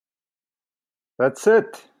That's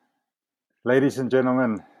it, ladies and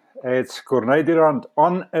gentlemen. It's Corné Durand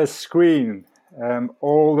on a screen,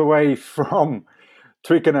 all the way from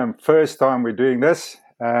Twickenham. First time we're doing this.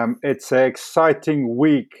 It's an exciting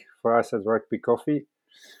week for us at Rugby Coffee.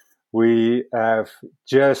 We have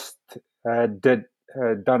just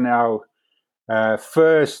done our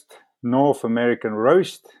first North American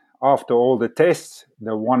roast after all the tests,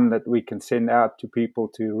 the one that we can send out to people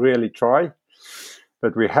to really try,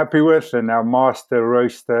 that we're happy with. And our master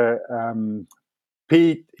roaster,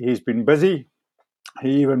 Pete, he's been busy.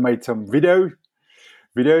 He even made some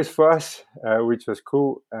videos for us, which was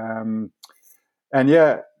cool. And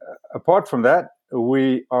yeah, apart from that,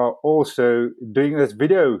 we are also doing this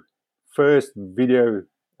first video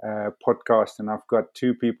podcast, and I've got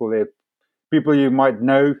two people there, people you might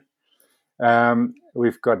know.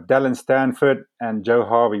 We've got Dallin Stanford and Joe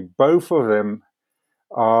Harvey. Both of them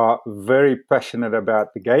are very passionate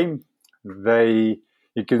about the game.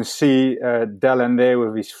 You can see Dallin there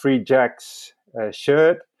with his Free Jacks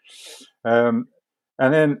shirt. And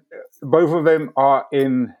then both of them are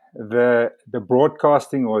in the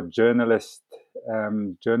broadcasting or journalism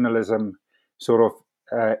sort of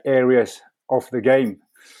areas of the game.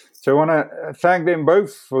 So I want to thank them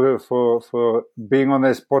both for being on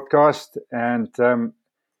this podcast, and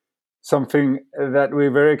something that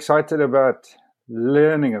we're very excited about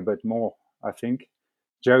learning a bit more, I think.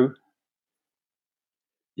 Joe?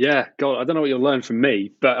 Yeah, God, I don't know what you'll learn from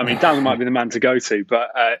me, but I mean, Dallin might be the man to go to. But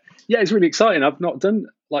yeah, it's really exciting. I've not done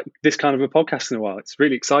like this kind of a podcast in a while. It's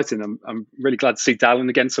really exciting. I'm really glad to see Dallin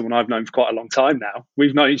again, someone I've known for quite a long time now.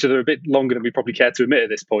 We've known each other a bit longer than we probably care to admit at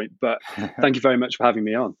this point, but thank you very much for having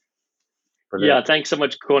me on. Brilliant. Yeah, thanks so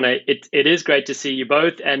much, Corné. It is great to see you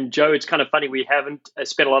both. And Joe, it's kind of funny. We haven't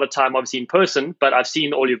spent a lot of time, obviously, in person, but I've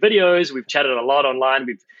seen all your videos. We've chatted a lot online.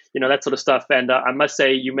 We've, that sort of stuff. And I must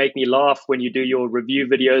say, you make me laugh when you do your review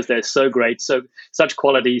videos. They're so great, such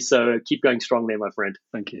quality. So keep going strong there, my friend.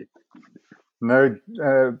 Thank you. No,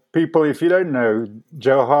 people, if you don't know,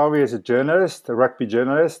 Joe Harvey is a rugby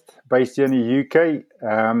journalist based here in the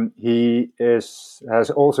UK. He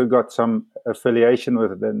has also got some affiliation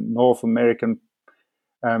with the North American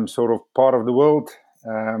sort of part of the world.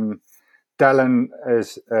 Dallin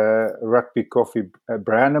is a Rugby Coffee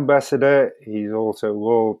brand ambassador. He's also a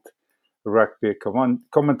World Rugby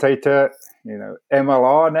commentator.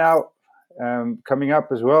 MLR now coming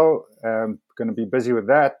up as well. Going to be busy with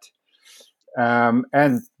that.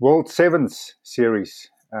 And World Sevens series.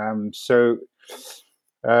 So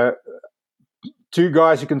two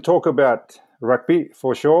guys who can talk about rugby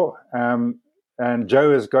for sure. And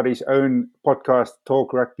Joe has got his own podcast,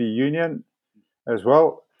 Talk Rugby Union, as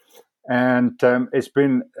well. And it's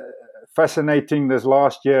been fascinating this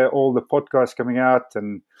last year, all the podcasts coming out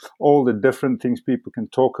and all the different things people can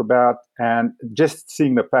talk about, and just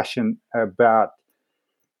seeing the passion about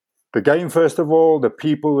the game, first of all, the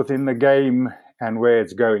people within the game, and where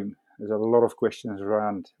it's going. There's a lot of questions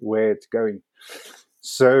around where it's going.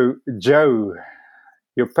 So, Joe,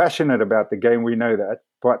 you're passionate about the game, we know that,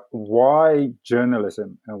 but why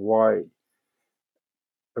journalism and why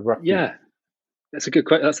rugby? Yeah, that's a good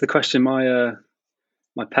question. That's the question my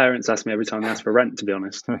parents ask me every time they ask for rent, to be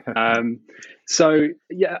honest. So,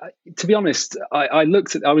 yeah, to be honest, I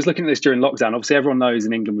was looking at this during lockdown. Obviously, everyone knows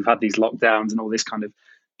in England we've had these lockdowns and all this kind of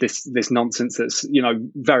this nonsense that's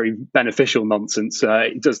very beneficial nonsense.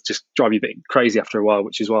 It does just drive you a bit crazy after a while,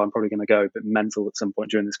 which is why I'm probably going to go a bit mental at some point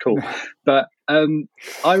during this call. But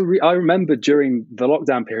I remember during the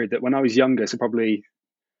lockdown period that when I was younger, so probably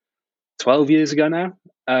 12 years ago now,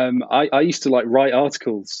 I used to write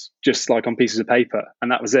articles just on pieces of paper, and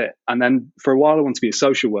that was it. And then for a while I wanted to be a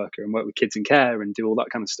social worker and work with kids in care and do all that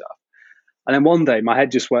kind of stuff. And then one day my head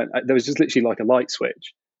just went, there was just literally a light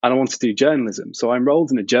switch. And I wanted to do journalism. So I enrolled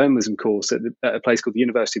in a journalism course at a place called the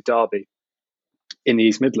University of Derby in the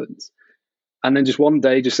East Midlands. And then just one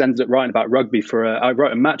day just ended up writing about rugby I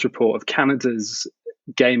wrote a match report of Canada's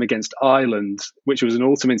game against Ireland, which was an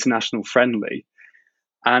autumn international friendly.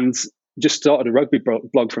 And just started a rugby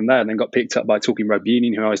blog from there, and then got picked up by Talking Rugby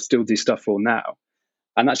Union, who I still do stuff for now.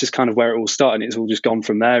 And that's just kind of where it all started. It's all just gone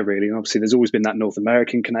from there, really. And obviously there's always been that North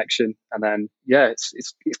American connection. And then, yeah, it's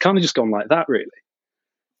kind of just gone like that, really.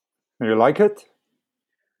 You like it?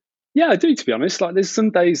 Yeah, I do, to be honest. There's some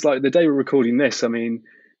days, like the day we're recording this, I mean,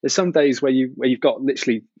 there's some days where you've got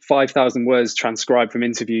literally 5,000 words transcribed from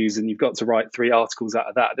interviews, and you've got to write 3 articles out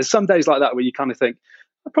of that. There's some days like that where you kind of think,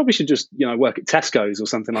 I probably should just, work at Tesco's or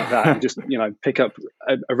something like that and just, pick up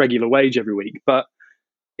a regular wage every week. But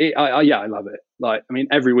I love it.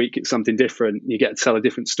 Every week it's something different. You get to tell a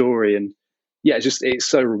different story, and yeah, it's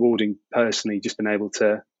so rewarding personally, just being able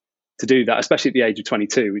to do that, especially at the age of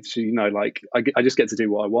 22, which, you know, like I just get to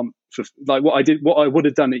do what I want for, like, what I would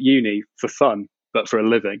have done at uni for fun, but for a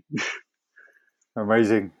living.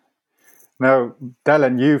 Amazing. Now,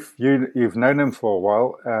 Dallin, you've known him for a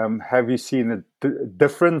while. Have you seen a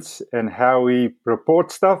difference in how he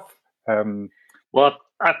reports stuff? Well,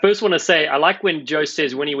 I first want to say I like when Joe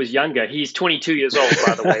says when he was younger. He's 22 years old,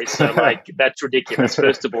 by the way. So like that's ridiculous.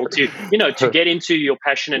 First of all, to get into your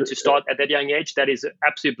passion and to start at that young age, that is an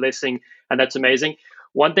absolute blessing, and that's amazing.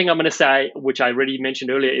 One thing I'm going to say, which I already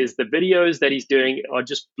mentioned earlier, is the videos that he's doing are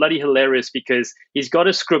just bloody hilarious because he's got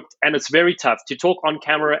a script and it's very tough to talk on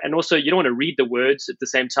camera. And also you don't want to read the words at the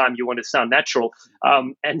same time. You want to sound natural.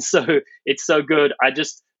 And so it's so good. I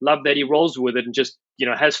just love that he rolls with it and just,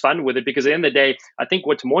 has fun with it, because at the end of the day, I think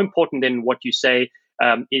what's more important than what you say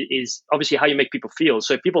is obviously how you make people feel.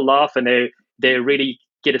 So if people laugh and they really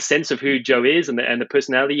get a sense of who Joe is and the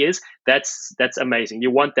personality is, that's amazing. You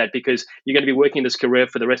want that because you're going to be working in this career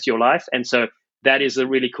for the rest of your life. And so that is a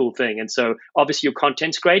really cool thing. And so obviously your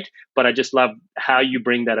content's great, but I just love how you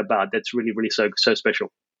bring that about. That's really, really so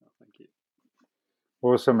special. Thank you.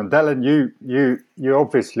 Awesome. And Dallin, you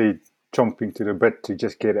obviously chomping to the bit to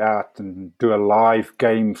just get out and do a live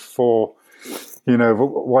game for,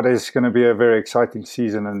 what is going to be a very exciting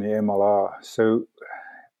season in the MLR. So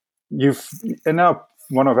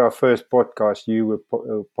one of our first podcasts, you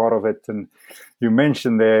were part of it, and you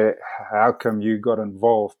mentioned there how come you got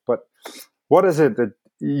involved. But what is it that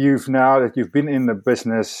now that you've been in the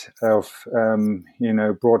business of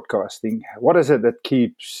broadcasting, what is it that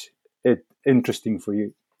keeps it interesting for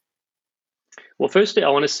you? Well, firstly, I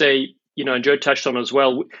want to say, and Joe touched on as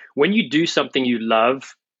well, when you do something you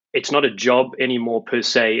love, it's not a job anymore per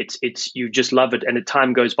se. It's you just love it, and the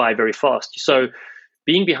time goes by very fast. So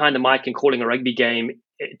being behind the mic and calling a rugby game,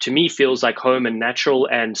 to me, feels like home and natural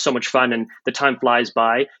and so much fun, and the time flies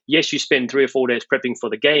by. Yes, you spend 3 or 4 days prepping for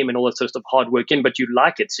the game and all that sort of hard work but you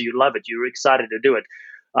like it, so you love it. You're excited to do it.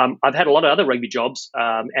 I've had a lot of other rugby jobs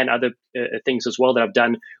and other things as well that I've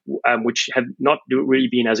done, which have not really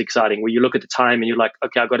been as exciting, where you look at the time and you're like,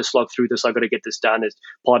 okay, I've got to slog through this. I've got to get this done as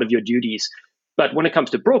part of your duties. But when it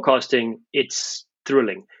comes to broadcasting, it's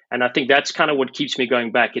thrilling. And I think that's kind of what keeps me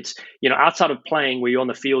going back. It's, outside of playing where you're on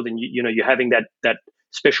the field and, you're having that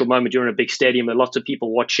special moment. You're in a big stadium. There are lots of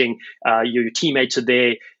people watching. Your teammates are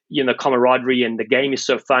there, camaraderie, and the game is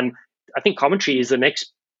so fun. I think commentary is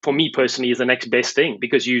for me personally, is the next best thing,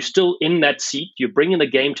 because you're still in that seat. You're bringing the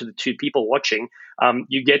game to the two people watching.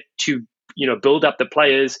 You get to, build up the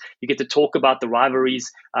players. You get to talk about the rivalries.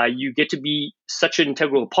 You get to be such an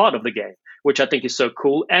integral part of the game, which I think is so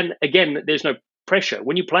cool. And again, there's no pressure.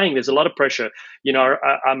 When you're playing, there's a lot of pressure. I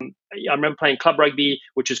remember playing club rugby,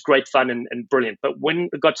 which is great fun and brilliant. But when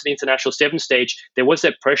it got to the international 7 stage, there was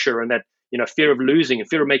that pressure and that, fear of losing and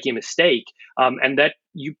fear of making a mistake. And that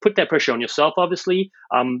you put that pressure on yourself, obviously,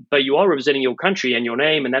 but you are representing your country and your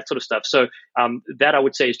name and that sort of stuff. So that I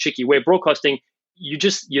would say is tricky. Where broadcasting,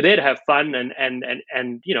 you're there to have fun and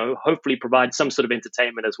hopefully provide some sort of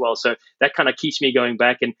entertainment as well. So that kind of keeps me going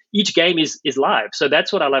back. And each game is live, so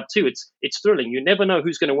that's what I love too. It's thrilling. You never know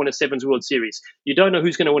who's going to win a Sevens World Series. You don't know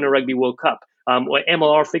who's going to win a Rugby World Cup or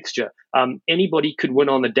MLR fixture. Anybody could win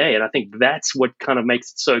on the day, and I think that's what kind of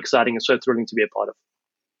makes it so exciting and so thrilling to be a part of.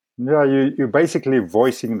 Yeah, you're basically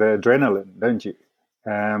voicing the adrenaline, don't you?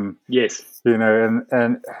 Yes.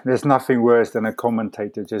 And there's nothing worse than a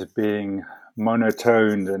commentator just being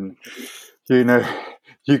monotone, and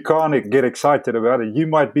you can't get excited about it. You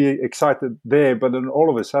might be excited there, but then all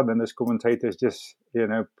of a sudden this commentator is just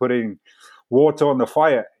putting water on the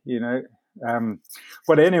fire.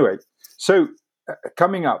 But anyway, so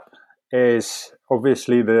coming up is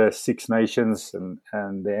obviously the Six Nations and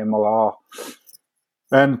the MLR,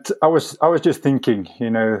 and I was just thinking,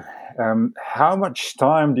 how much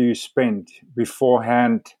time do you spend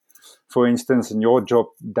beforehand, for instance, in your job,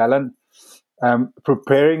 Dallin,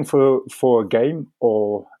 preparing for a game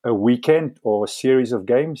or a weekend or a series of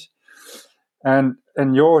games? And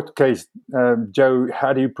in your case, Joe,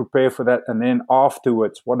 how do you prepare for that? And then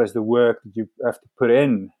afterwards, what is the work that you have to put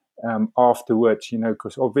in afterwards?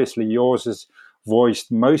 Because obviously yours is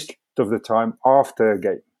voiced most of the time after a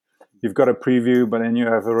game. You've got a preview, but then you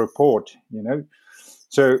have a report,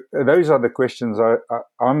 So those are the questions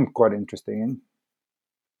I'm quite interested in.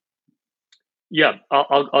 Yeah,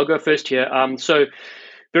 I'll go first here. So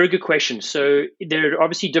very good question. So there are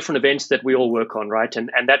obviously different events that we all work on, right? And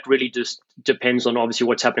that really just depends on obviously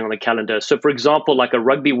what's happening on the calendar. So for example, like a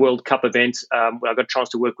Rugby World Cup event, where I got a chance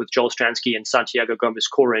to work with Joel Stransky and Santiago Gomez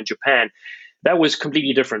Cora in Japan. That was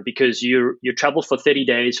completely different because you travel for 30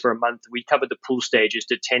 days for a month. We covered the pool stages,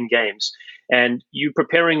 did 10 games, and you're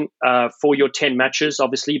preparing for your 10 matches,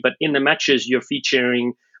 obviously. But in the matches, you're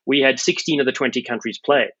featuring. We had 16 of the 20 countries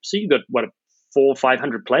play, so you got 400 or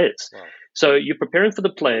 500 players. Wow. So you're preparing for the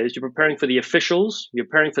players, you're preparing for the officials, you're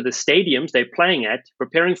preparing for the stadiums they're playing at,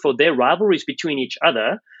 preparing for their rivalries between each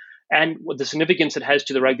other, and what the significance it has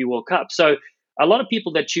to the Rugby World Cup. So a lot of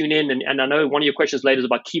people that tune in, and I know one of your questions later is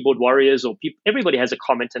about keyboard warriors, or people, everybody has a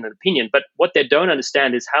comment and an opinion, but what they don't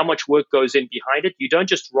understand is how much work goes in behind it. You don't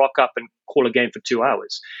just rock up and call a game for 2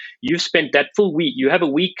 hours. You've spent that full week. You have a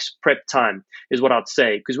week's prep time is what I'd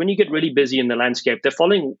say, because when you get really busy in the landscape, they're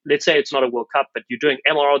following, let's say it's not a World Cup, but you're doing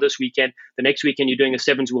MR this weekend, the next weekend you're doing a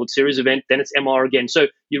Sevens World Series event, then it's MR again. So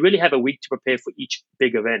you really have a week to prepare for each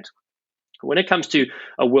big event. When it comes to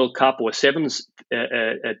a World Cup or a Sevens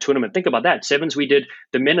tournament, think about that. Sevens, we did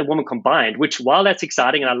the men and women combined, which while that's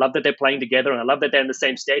exciting, and I love that they're playing together, and I love that they're in the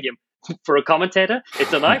same stadium, for a commentator,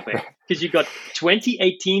 it's a nightmare because you've got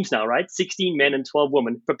 28 teams now, right? 16 men and 12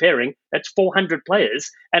 women preparing. That's 400 players.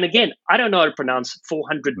 And again, I don't know how to pronounce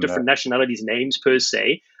 400 different nationalities' names per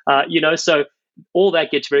se, so all that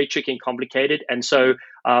gets very tricky and complicated. And so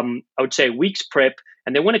I would say week's prep.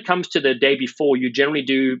 And then when it comes to the day before, you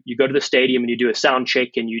go to the stadium and you do a sound check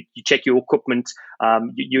and you check your equipment.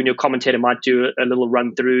 You and your commentator might do a little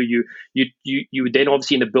run through. You then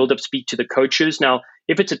obviously in the build-up speak to the coaches. Now,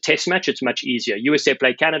 if it's a test match, it's much easier. USA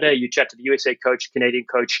play Canada, you chat to the USA coach, Canadian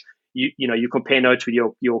coach, you compare notes with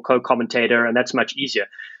your co-commentator, and that's much easier.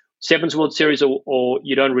 Sevens World Series, or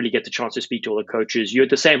you don't really get the chance to speak to all the coaches. You're at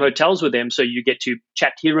the same hotels with them, so you get to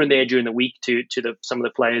chat here and there during the week to some of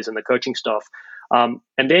the players and the coaching staff. And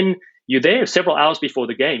then you're there several hours before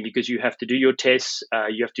the game because you have to do your tests.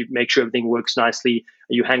 You have to make sure everything works nicely.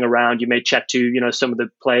 You hang around. You may chat to some of the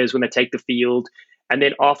players when they take the field, and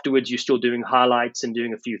then afterwards you're still doing highlights and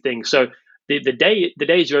doing a few things. So the day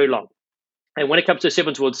is very long. And when it comes to a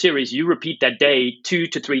Sevens World Series, you repeat that day 2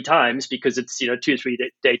 to 3 times because it's 2 or 3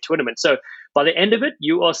 day tournament. So by the end of it,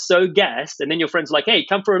 you are so gassed, and then your friend's like, "Hey,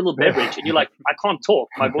 come for a little beverage," and you're like, "I can't talk.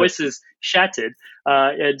 My voice is shattered,"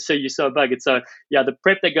 and so you're so bugged. So yeah, the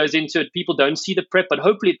prep that goes into it, people don't see the prep, but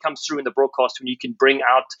hopefully it comes through in the broadcast when you can bring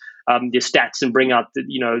out the stats and bring out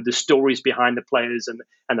the stories behind the players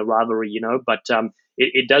and the rivalry. But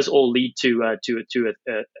it does all lead to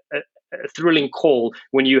a thrilling call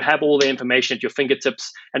when you have all the information at your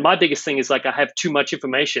fingertips. And my biggest thing is I have too much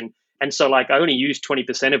information. And so I only use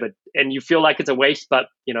 20% of it, and you feel like it's a waste, but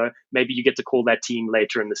maybe you get to call that team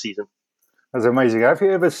later in the season. That's amazing. Have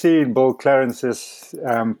you ever seen Bill Clarence's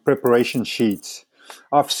preparation sheets?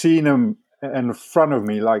 I've seen them in front of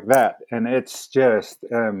me like that, and it's just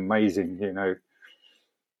amazing,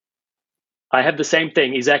 I have the same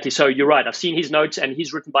thing, exactly. So you're right. I've seen his notes, and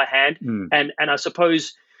he's written by hand. And I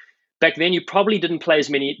suppose back then, you probably didn't play as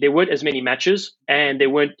many. There weren't as many matches, and there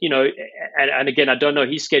weren't, and again, I don't know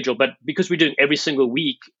his schedule, but because we're doing every single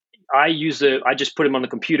week, I just put him on the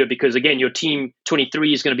computer because, again, your team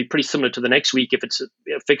 23 is going to be pretty similar to the next week if it's a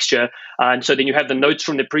fixture. And so then you have the notes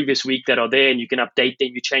from the previous week that are there, and you can update them,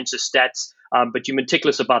 you change the stats, but you're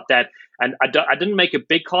meticulous about that. And I didn't make a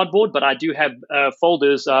big cardboard, but I do have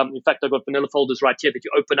folders. In fact, I've got vanilla folders right here that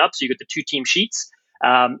you open up, so you get the 2 team sheets.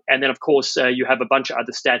 And then, of course, you have a bunch of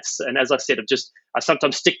other stats. And as I said, I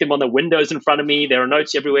sometimes stick them on the windows in front of me. There are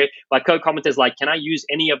notes everywhere. My co-commentator's like, "Can I use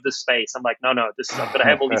any of this space?" I'm like, no, I'm going to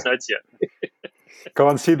have all these notes here.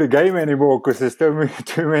 Can't see the game anymore because there's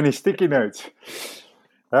too many sticky notes.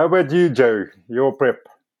 How about you, Joe? Your prep?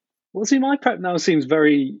 Well, see, my prep now seems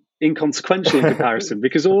very inconsequential in comparison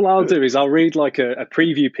because all I'll do is I'll read a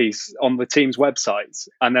preview piece on the team's websites,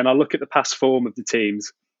 and then I'll look at the past form of the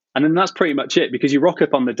teams. And then that's pretty much it, because you rock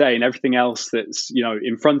up on the day and everything else that's,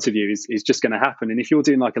 in front of you is just going to happen. And if you're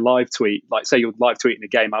doing a live tweet, say you're live tweeting a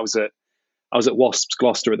game, I was at Wasps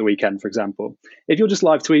Gloucester at the weekend, for example. If you're just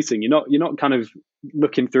live tweeting, you're not kind of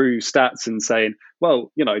looking through stats and saying,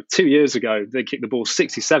 well, 2 years ago they kicked the ball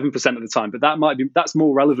 67% of the time, but that's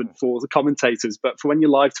more relevant for the commentators. But for when you're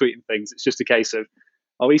live tweeting things, it's just a case of,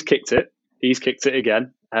 oh, he's kicked it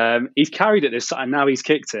again. He's carried it this time, and now he's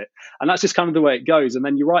kicked it. And that's just kind of the way it goes. And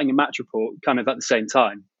then you're writing a match report kind of at the same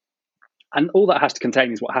time. And all that has to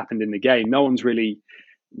contain is what happened in the game. No one's really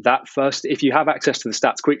that first. If you have access to the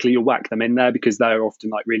stats quickly, you'll whack them in there because they're often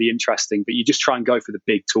really interesting, but you just try and go for the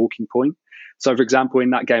big talking point. So, for example, in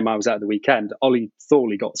that game I was at the weekend, Ollie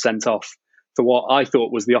Thorley got sent off for what I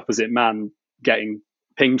thought was the opposite man getting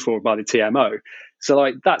pinged for by the TMO.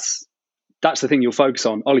 So that's the thing you'll focus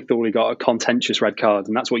on. Ollie Thorley got a contentious red card,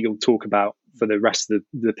 and that's what you'll talk about for the rest of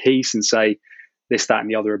the piece and say this, that, and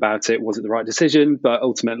the other about it. Was it the right decision? But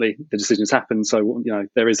ultimately, the decisions happened. So,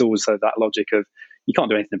 there is also that logic of you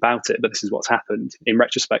can't do anything about it, but this is what's happened. In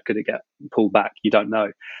retrospect, could it get pulled back? You don't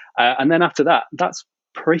know. And then after that, that's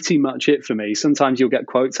pretty much it for me. Sometimes you'll get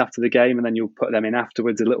quotes after the game and then you'll put them in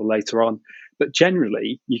afterwards a little later on. But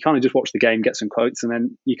generally, you kind of just watch the game, get some quotes, and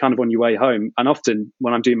then you're kind of on your way home. And often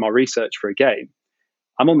when I'm doing my research for a game,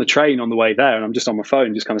 I'm on the train on the way there and I'm just on my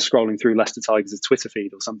phone, just kind of scrolling through Leicester Tigers' Twitter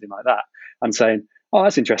feed or something like that and saying, oh,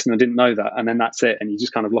 that's interesting, I didn't know that. And then that's it. And you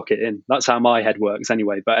just kind of lock it in. That's how my head works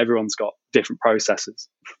anyway, but everyone's got different processes.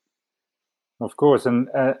 Of course.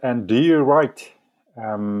 And do you write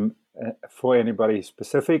for anybody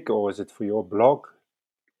specific, or is it for your blog?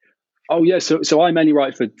 Oh yeah, so I mainly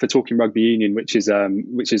write for Talking Rugby Union, which is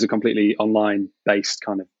a completely online based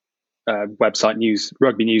kind of website,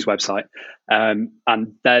 rugby news website, and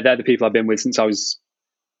they're the people I've been with since I was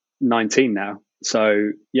 19 now.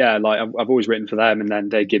 So yeah, like I've always written for them, and then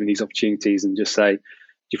they give me these opportunities and just say, "Do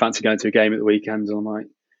you fancy going to a game at the weekend?" And I'm like,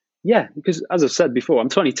 yeah, because as I've said before, I'm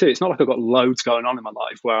 22. It's not like I've got loads going on in my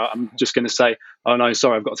life where I'm just going to say, oh no,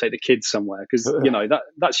 sorry, I've got to take the kids somewhere, because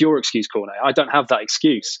that's your excuse, Cornet. I don't have that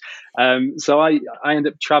excuse. So I end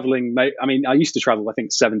up traveling. I mean, I used to travel, I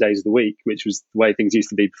think, 7 days of the week, which was the way things used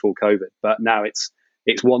to be before COVID. But now it's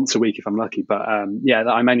once a week if I'm lucky. But yeah,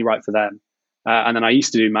 I mainly write for them. And then I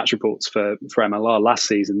used to do match reports for MLR last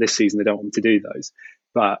season. This season, they don't want me to do those.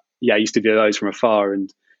 But yeah, I used to do those from afar,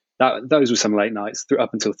 and those were some late nights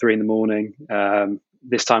up until 3 a.m.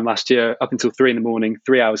 This time last year, up until 3 a.m,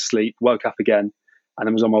 3 hours sleep, woke up again, and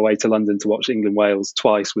then was on my way to London to watch England-Wales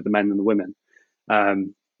twice with the men and the women.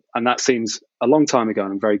 And that seems a long time ago,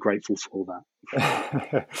 and I'm very grateful for all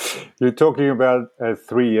that. You're talking about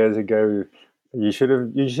 3 years ago. You should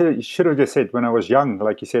have just said when I was young,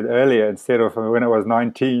 like you said earlier, instead of when I was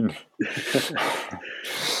 19.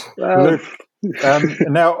 Well, look.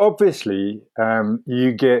 Now, obviously,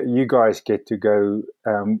 you guys get to go,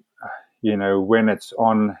 when it's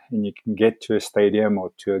on, and you can get to a stadium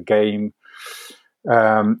or to a game.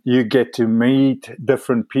 You get to meet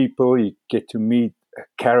different people. You get to meet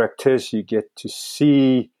characters. You get to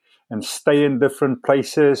see and stay in different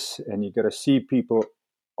places, and you got to see people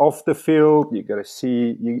off the field. You got to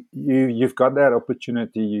see you've got that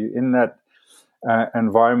opportunity. You in that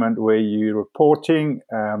environment where you're reporting.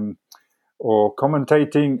 Or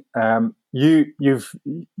commentating,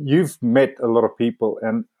 you've met a lot of people,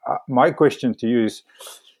 and my question to you is: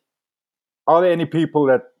 are there any people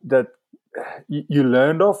that you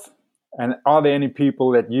learned of, and are there any people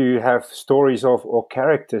that you have stories of, or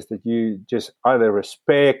characters that you just either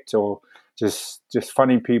respect, or just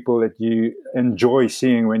funny people that you enjoy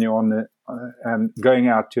seeing when you're on the going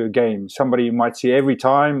out to a game? Somebody you might see every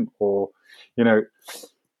time, or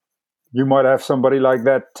you might have somebody like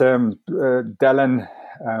that, Dallin,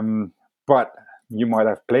 but you might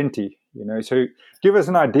have plenty, So give us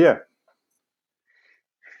an idea.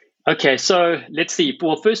 Okay, so let's see.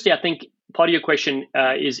 Well, firstly, I think part of your question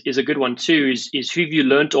is a good one too. Is who have you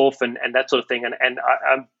learnt off and that sort of thing. And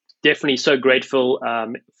I'm definitely so grateful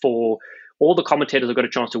for all the commentators I got a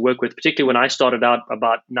chance to work with, particularly when I started out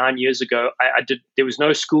about 9 years ago. There was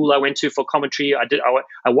no school I went to for commentary.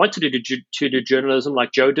 I wanted to do journalism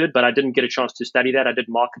like Joe did, but I didn't get a chance to study that. I did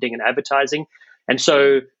marketing and advertising. And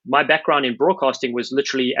so my background in broadcasting was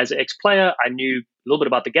literally as an ex-player. I knew a little bit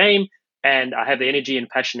about the game, and I have the energy and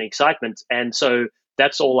passion and excitement. And so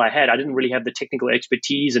that's all I had. I didn't really have the technical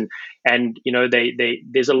expertise, and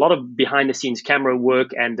there's a lot of behind the scenes camera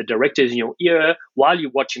work, and the director's in your ear while you're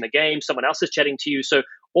watching the game. Someone else is chatting to you. So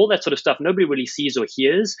all that sort of stuff nobody really sees or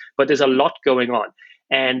hears, but there's a lot going on.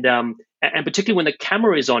 And particularly when the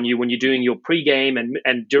camera is on you, when you're doing your pregame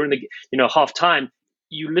and during the halftime,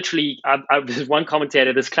 you literally, there's one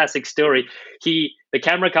commentator, this classic story. The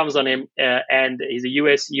camera comes on him, and he's a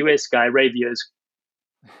US guy, Ray Viers,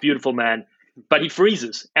 beautiful man. But he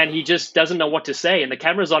freezes and he just doesn't know what to say. And the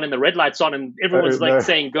camera's on and the red light's on and everyone's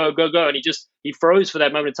saying, go, go, go. And he froze for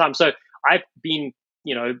that moment in time. So I've been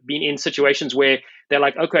in situations where they're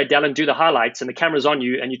like, okay, Dallin, do the highlights, and the camera's on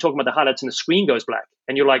you and you're talking about the highlights and the screen goes black.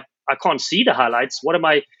 And you're like, I can't see the highlights.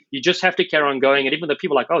 You just have to carry on going. And even the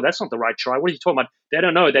people are like, oh, that's not the right try. What are you talking about? They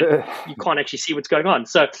don't know that you can't actually see what's going on.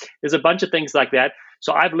 So there's a bunch of things like that.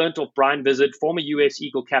 So I've learned off Brian Vizard, former US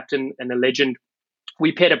Eagle captain and a legend.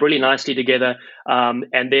 We paired up really nicely together.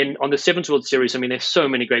 And then on the Sevens World Series, there's so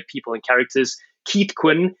many great people and characters. Keith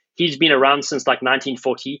Quinn, he's been around since like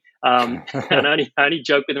 1940. And I only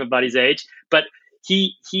joke with him about his age. But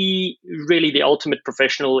he really the ultimate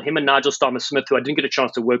professional. Him and Nigel Starmer-Smith, who I didn't get a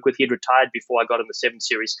chance to work with. He had retired before I got in the Sevens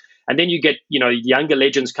Series. And then you get, younger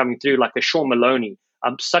legends coming through like a Sean Maloney,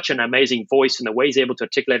 such an amazing voice and the way he's able to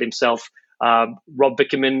articulate himself. Rob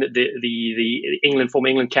Bickerman, the former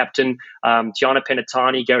England captain, Tiana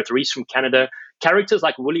Penatani, Gareth Rees from Canada. Characters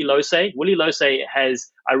like Willie Losey. Willie Losey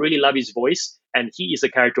I really love his voice, and he is a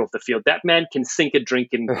character off the field. That man can sink a drink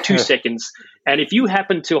in 2 seconds. And if you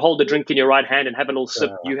happen to hold the drink in your right hand and have a little sip,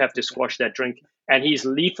 you have to squash that drink. And he's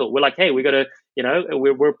lethal. We're like, hey, we got to,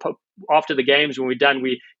 we're after the games, when we're done,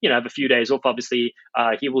 we, have a few days off, obviously.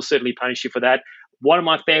 He will certainly punish you for that. One of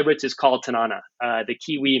my favorites is Carl Tanana, the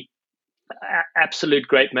Kiwi. Absolute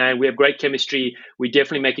great man. We have great chemistry. We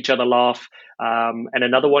definitely make each other laugh. And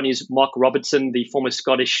another one is Mark Robertson, the former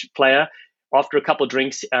Scottish player. After a couple of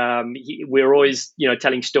drinks, we're always,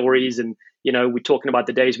 telling stories, and we're talking about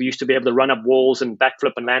the days we used to be able to run up walls and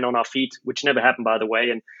backflip and land on our feet, which never happened, by the way.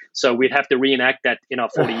 And so we'd have to reenact that in our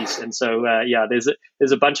 40s. And so,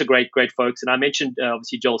 there's a bunch of great folks. And I mentioned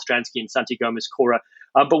obviously Joel Stransky and Santi Gomez-Cora.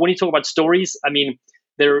 But when you talk about stories, I mean,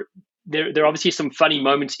 there are obviously some funny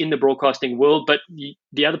moments in the broadcasting world, but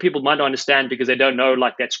the other people might not understand because they don't know,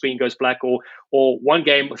 like that screen goes black. Or one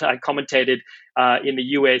game I commentated in the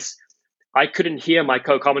US, I couldn't hear my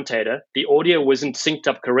co-commentator. The audio wasn't synced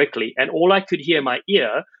up correctly. And all I could hear in my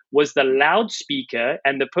ear was the loudspeaker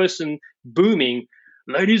and the person booming,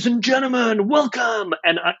 "Ladies and gentlemen, welcome."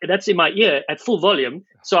 And that's in my ear at full volume.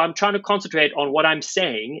 So I'm trying to concentrate on what I'm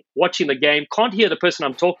saying, watching the game, can't hear the person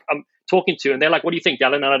I'm talking to, and they're like, "What do you think,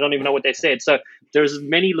 Dallin?" And I don't even know what they said. So there's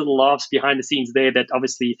many little laughs behind the scenes there that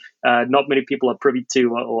obviously not many people are privy to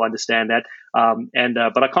or understand that.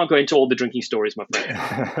 But I can't go into all the drinking stories, my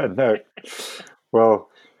friend. No. Well,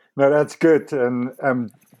 no, that's good.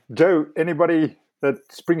 And Joe, anybody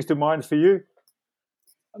that springs to mind for you?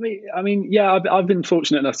 I mean, yeah, I've been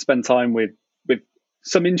fortunate enough to spend time with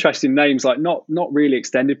some interesting names, like not really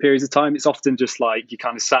extended periods of time. It's often just like you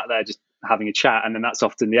kind of sat there just having a chat, and then that's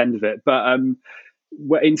often the end of it.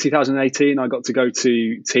 But in 2018, I got to go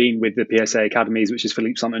to Teen with the PSA Academies, which is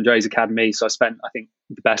Philippe Saint-André's academy. So I spent, I think,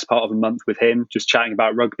 the best part of a month with him, just chatting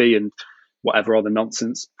about rugby and whatever other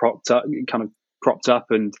nonsense cropped up.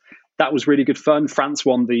 And that was really good fun. France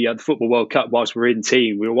won the Football World Cup whilst we were in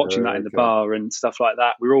Teen. We were watching that in the bar and stuff like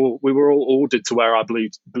that. We were all ordered to wear our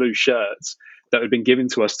blue shirts that had been given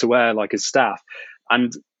to us to wear like as staff.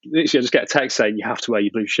 And literally, I just get a text saying you have to wear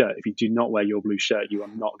your blue shirt. If you do not wear your blue shirt, you are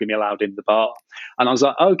not going to be allowed in the bar. And I was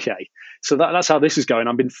like, okay, so that's how this is going.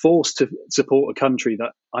 I've been forced to support a country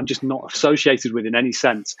that I'm just not associated with in any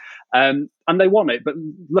sense. And they won it. But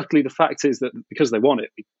luckily, the fact is that because they won it,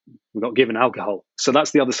 we got given alcohol. So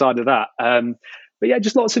that's the other side of that. But yeah,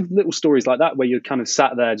 just lots of little stories like that where you're kind of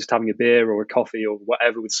sat there just having a beer or a coffee or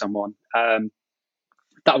whatever with someone.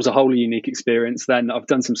 That was a wholly unique experience. Then I've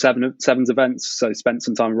done some Sevens events, so spent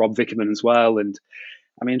some time with Rob Vickerman as well. And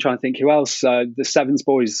I mean, trying to think who else. The Sevens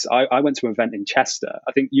boys. I went to an event in Chester.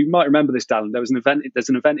 I think you might remember this, Dallin. There's an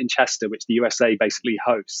event in Chester which the USA basically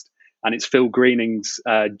host, and it's Phil Greening's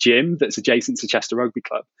gym that's adjacent to Chester Rugby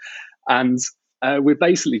Club. And we're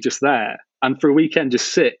basically just there, and for a weekend,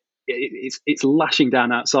 just sit. It's lashing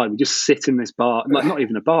down outside. We just sit in this bar, like not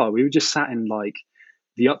even a bar. We were just sat in like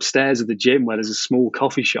the upstairs of the gym where there's a small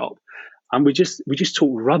coffee shop, and we just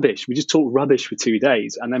talk rubbish. We just talk rubbish for 2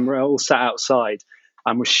 days, and then we're all sat outside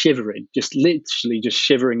and we're shivering, just literally just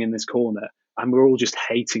shivering in this corner, and we're all just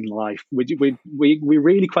hating life. We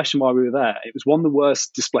really question why we were there. It was one of the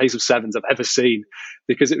worst displays of sevens I've ever seen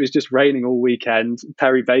because it was just raining all weekend.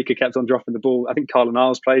 Perry Baker kept on dropping the ball. I think Carl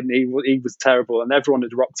Niles played, and he was terrible. And everyone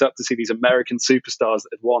had rocked up to see these American superstars that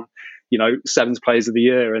had won, Sevens Players of the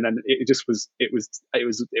Year, and then it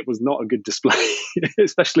was not a good display,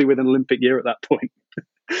 especially with an Olympic year at that point.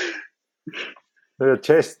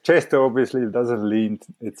 Chester obviously doesn't lean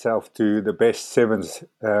itself to the best sevens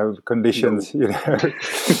conditions,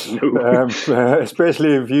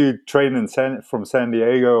 especially if you train from San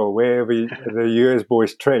Diego or wherever the US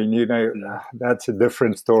boys train. That's a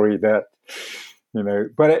different story. But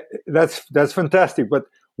that's fantastic. But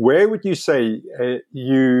where would you say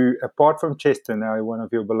you, apart from Chester, now one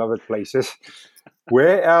of your beloved places,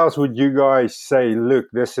 where else would you guys say, look,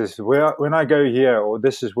 this is where, when I go here, or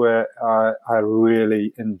this is where I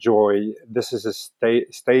really enjoy, this is a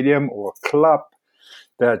stadium or a club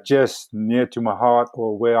that just near to my heart,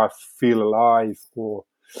 or where I feel alive, or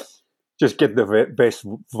just get the best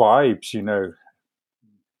vibes,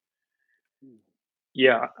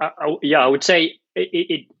 Yeah, I would say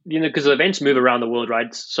it because events move around the world,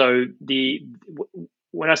 right? So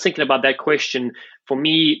when I was thinking about that question, for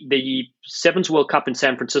me, the Sevens World Cup in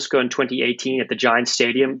San Francisco in 2018 at the Giants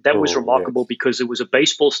Stadium, that was remarkable because it was a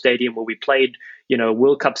baseball stadium where we played,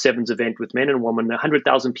 World Cup Sevens event with men and women,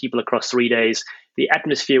 100,000 people across 3 days. The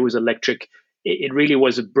atmosphere was electric. it really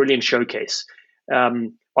was a brilliant showcase.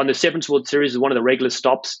 On the Sevens World Series is one of the regular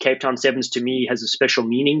stops. Cape Town Sevens to me has a special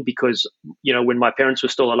meaning because, when my parents were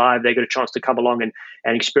still alive, they got a chance to come along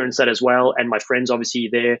and experience that as well. And my friends obviously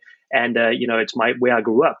there, and it's where I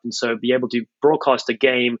grew up. And so be able to broadcast a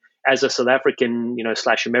game as a South African,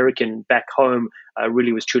 / American back home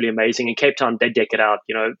really was truly amazing. In Cape Town, they deck it out,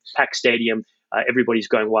 packed stadium, everybody's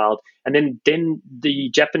going wild. And then the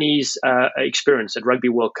Japanese experience at Rugby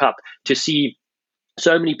World Cup, to see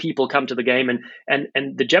so many people come to the game,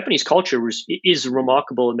 and the Japanese culture is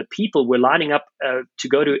remarkable, and the people were lining up to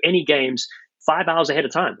go to any games 5 hours ahead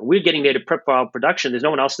of time. We're getting there to prep for our production. There's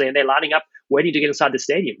no one else there, and they're lining up waiting to get inside the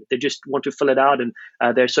stadium. They just want to fill it out, and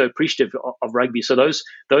they're so appreciative of rugby. So those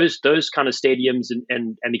kind of stadiums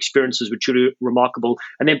and experiences were truly remarkable.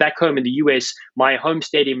 And then back home in the US, my home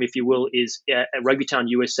stadium, if you will, is at Rugby Town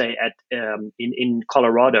USA in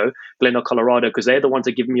Colorado, Glendale, Colorado, because they're the ones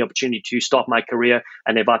that give me the opportunity to start my career,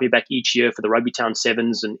 and they invite me back each year for the Rugby Town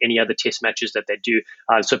Sevens and any other test matches that they do.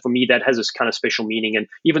 So for me, that has this kind of special meaning. And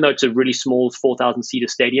even though it's a really small 4,000 seater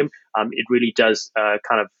stadium, it really does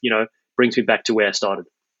brings me back to where I started.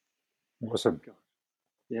 Awesome.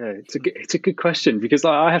 Yeah, it's a good question, because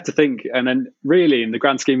I have to think, and then really in the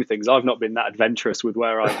grand scheme of things, I've not been that adventurous with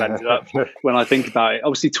where I've ended up when I think about it.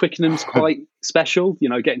 Obviously, Twickenham's quite special.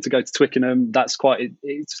 Getting to go to Twickenham, that's quite.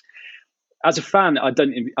 It's as a fan, I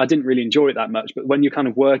didn't really enjoy it that much, but when you're kind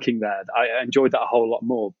of working there, I enjoyed that a whole lot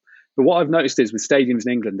more. But what I've noticed is with stadiums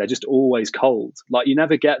in England, they're just always cold. Like, you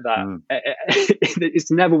never get that. It's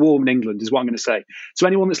never warm in England, is what I'm going to say. So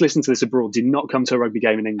anyone that's listening to this abroad, do not come to a rugby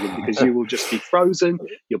game in England, because you will just be frozen.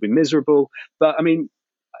 You'll be miserable. But I mean,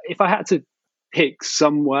 if I had to pick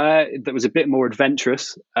somewhere that was a bit more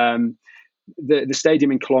adventurous, the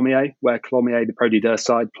stadium in Colomiers, where Colomiers, the Pro D2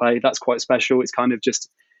 side, play, that's quite special. It's kind of just,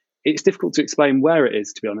 it's difficult to explain where it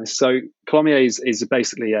is, to be honest. So Colomiers is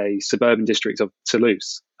basically a suburban district of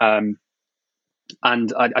Toulouse. And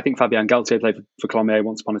I think Fabien Galtier played for Colomiers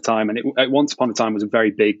once upon a time. And it once upon a time was a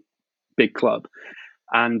very big club.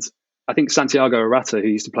 And I think Santiago Arata, who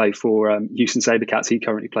used to play for Houston Sabercats, he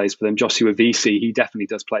currently plays for them. Joshua Vesey, he definitely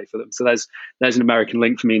does play for them. So there's an American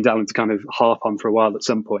link for me and Dallin to kind of harp on for a while at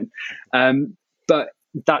some point. But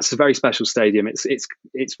that's a very special stadium.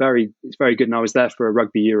 It's very good. And I was there for a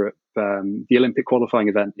Rugby Europe, the Olympic qualifying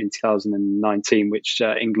event in 2019, which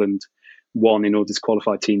England won in order to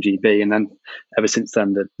qualify Team GB. And then ever since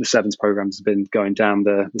then, the Sevens program has been going down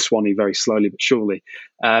the Swanee very slowly but surely.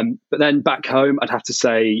 But then back home, I'd have to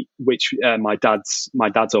say which my dad's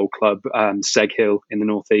old club, Seg Hill in the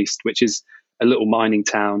northeast, which is a little mining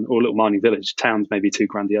town, or a little mining village. Town's maybe too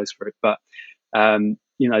grandiose for it, but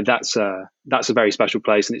that's a very special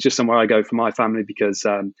place, and it's just somewhere I go for my family, because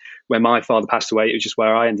when my father passed away, it was just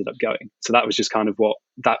where I ended up going. So that was just kind of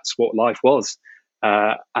that's what life was.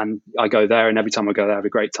 And I go there, and every time I go there, I have a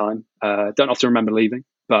great time. Don't often remember leaving,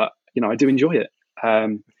 but I do enjoy it. I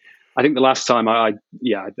think the last time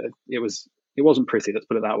it wasn't pretty. Let's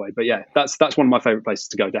put it that way. But yeah, that's one of my favorite places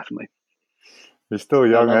to go, definitely. You're still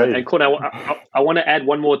young, eh? And Corn, I want to add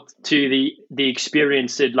one more to the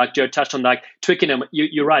experience that, like Joe touched on, like Twickenham.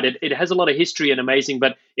 You're right. It has a lot of history and amazing,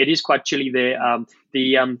 but it is quite chilly there.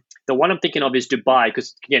 The one I'm thinking of is Dubai,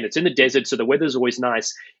 because again, it's in the desert, so the weather's always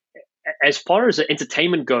nice. As far as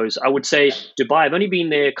entertainment goes, I would say Dubai. I've only been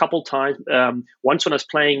there a couple times. Once when I was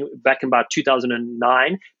playing back in about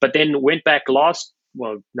 2009, but then went back last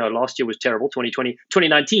year was terrible,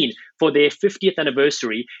 2019, for their 50th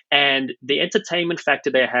anniversary. And the entertainment factor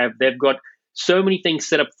they've got so many things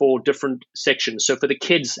set up for different sections. So for the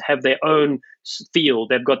kids, have their own field.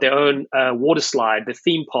 They've got their own water slide, the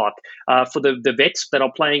theme park. For the vets that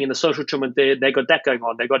are playing in the social tournament, they got that going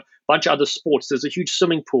on. They've got a bunch of other sports. There's a huge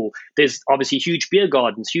swimming pool. There's obviously huge beer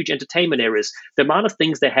gardens, huge entertainment areas. The amount of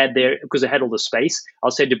things they had there, because they had all the space.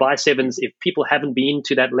 I'll say Dubai Sevens, if people haven't been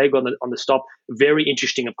to that leg on the stop, very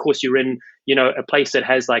interesting. Of course, you're in a place that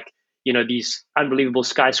has like these unbelievable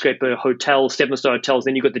skyscraper hotels, 7-star hotels.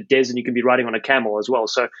 Then you've got the desert, and you can be riding on a camel as well.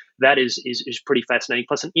 So that is pretty fascinating.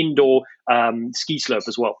 Plus an indoor ski slope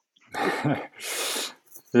as well.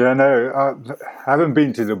 Yeah, no, I haven't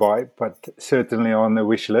been to Dubai, but certainly on the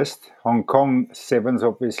wish list. Hong Kong Sevens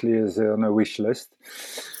obviously is on a wish list.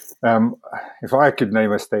 If I could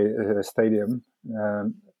name a stadium,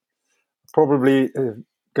 probably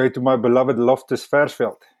go to my beloved Loftus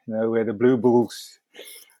Versfeld, where the Blue Bulls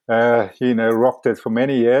rocked it for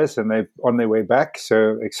many years, and they're on their way back.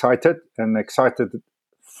 So excited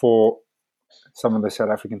for some of the South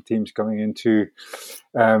African teams going into,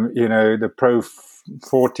 the Pro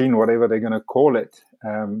 14, whatever they're going to call it.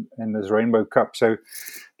 in this Rainbow Cup. So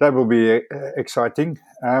that will be exciting.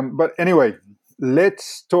 But anyway,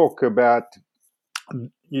 let's talk about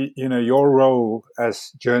your role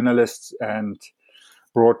as journalists and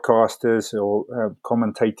broadcasters or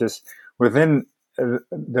commentators within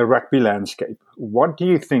the rugby landscape. What do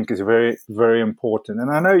you think is very, very important?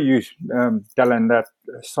 And I know you, Dallin, that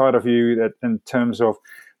side of you that in terms of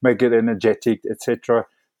make it energetic, etc.,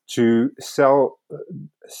 to sell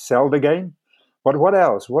the game. But what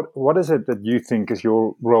else? What is it that you think is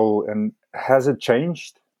your role, and has it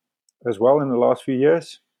changed as well in the last few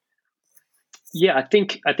years? Yeah, I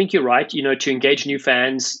think you're right. To engage new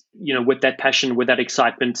fans, with that passion, with that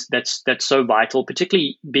excitement, that's so vital.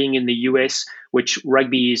 Particularly being in the US, which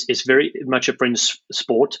rugby is very much a fringe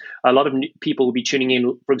sport. A lot of people will be tuning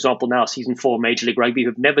in, for example, now season 4 of Major League Rugby,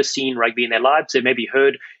 who've never seen rugby in their lives. They maybe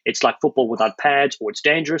heard it's like football without pads, or it's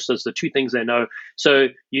dangerous. Those are the two things they know. So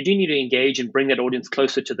you do need to engage and bring that audience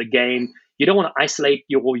closer to the game. You don't want to isolate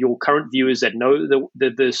your current viewers that know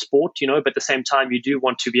the sport, but at the same time, you do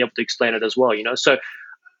want to be able to explain it as well, So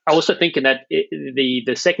I also think in that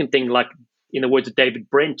the second thing, like in the words of David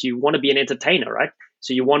Brent, you want to be an entertainer, right?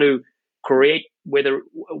 So you want to create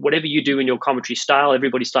whatever you do in your commentary style,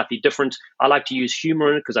 everybody's slightly different. I like to use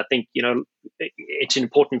humor because I think, it's an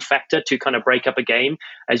important factor to kind of break up a game.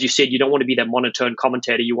 As you said, you don't want to be that monotone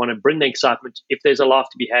commentator. You want to bring the excitement. If there's a laugh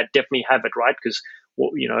to be had, definitely have it, right? Because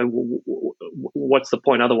what's the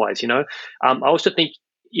point otherwise? I also think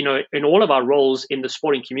in all of our roles in the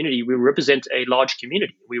sporting community, we represent a large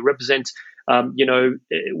community. We represent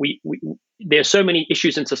there are so many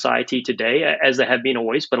issues in society today, as there have been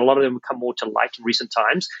always, but a lot of them come more to light in recent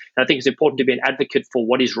times. And I think it's important to be an advocate for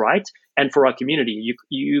what is right and for our community.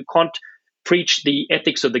 You can't preach the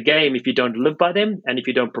ethics of the game if you don't live by them and if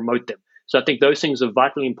you don't promote them. So I think those things are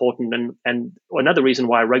vitally important. And another reason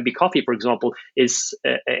why Rugby Coffee, for example, is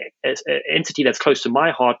an entity that's close to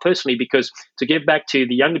my heart personally, because to give back to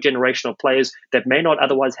the younger generation of players that may not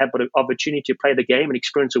otherwise have the opportunity to play the game and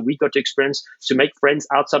experience what we got to experience, to make friends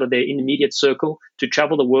outside of their intermediate circle, to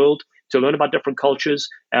travel the world, to learn about different cultures,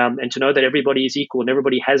 and to know that everybody is equal and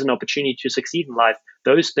everybody has an opportunity to succeed in life.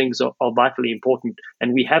 Those things are vitally important.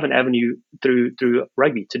 And we have an avenue through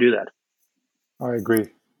rugby to do that. I agree.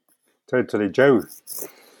 Totally. Joe?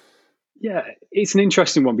 Yeah, it's an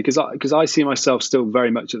interesting one because I see myself still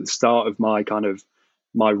very much at the start of my kind of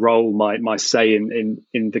my role, my say in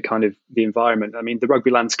the kind of the environment. I mean, the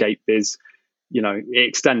rugby landscape is, it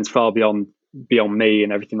extends far beyond me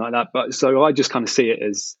and everything like that. But so I just kind of see it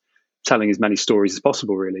as telling as many stories as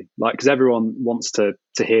possible, really, like, because everyone wants to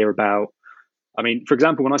hear about. I mean, for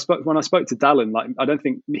example, when I spoke to Dallin, like, I don't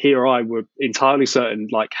think he or I were entirely certain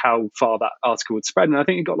like how far that article would spread, and I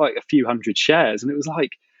think it got like a few hundred shares, and it was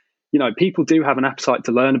like, people do have an appetite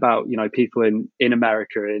to learn about, people in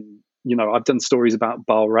America, and I've done stories about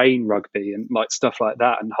Bahrain rugby and like stuff like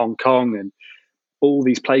that, and Hong Kong, and all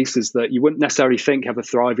these places that you wouldn't necessarily think have a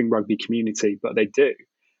thriving rugby community, but they do.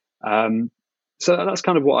 So that's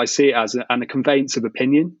kind of what I see it as, and a conveyance of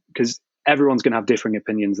opinion, because everyone's going to have differing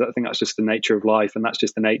opinions. I think that's just the nature of life, and that's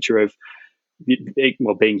just the nature of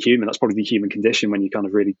being human. That's probably the human condition when you kind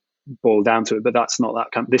of really boil down to it. But that's not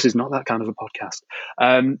that. This is not that kind of a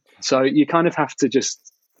podcast. So you kind of have to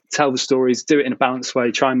just tell the stories, do it in a balanced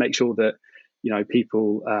way, try and make sure that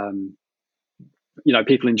people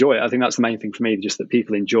people enjoy it. I think that's the main thing for me, just that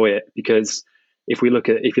people enjoy it, because if you look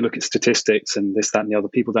at statistics and this, that, and the other,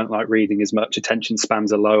 people don't like reading as much. Attention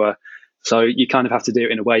spans are lower. So you kind of have to do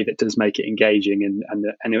it in a way that does make it engaging and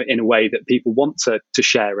in a way that people want to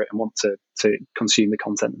share it and want to consume the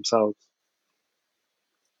content themselves.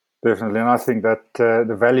 Definitely. And I think that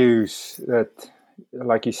the values that,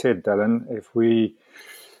 like you said, Dallin, if we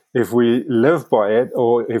live by it,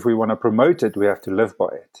 or if we want to promote it, we have to live by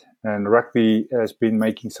it. And rugby has been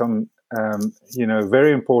making some,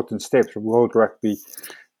 very important steps. World Rugby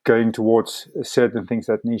going towards certain things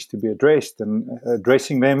that needs to be addressed and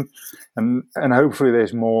addressing them, and hopefully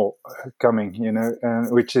there's more coming,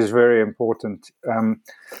 which is very important.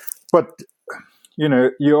 But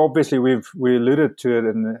you obviously we alluded to it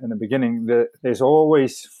in the beginning. There's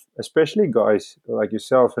always, especially guys like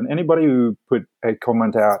yourself and anybody who put a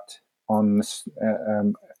comment out on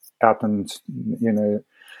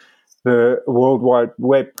the World Wide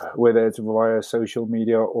Web, whether it's via social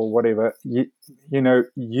media or whatever,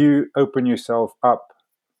 you open yourself up,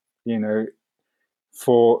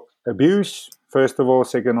 for abuse, first of all.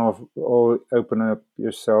 Second of all, open up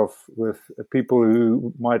yourself with people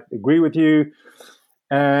who might agree with you.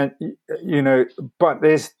 And, but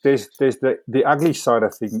there's the ugly side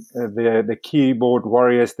of things, the keyboard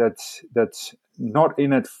warriors that's not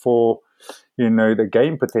in it for, the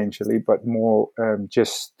game potentially, but more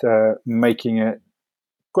just making it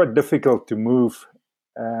quite difficult to move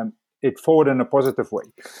it forward in a positive way.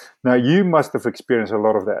 Now, you must have experienced a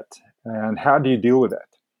lot of that. And how do you deal with that?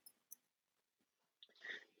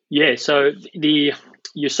 Yeah, so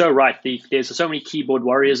you're so right. There's so many keyboard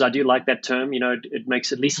warriors. I do like that term. It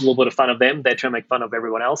makes at least a little bit of fun of them. They try to make fun of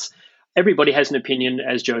everyone else. Everybody has an opinion,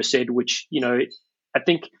 as Joe said, which, I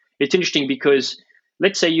think it's interesting because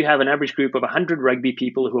let's say you have an average group of 100 rugby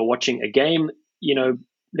people who are watching a game.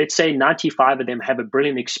 Let's say 95 of them have a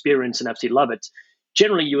brilliant experience and absolutely love it.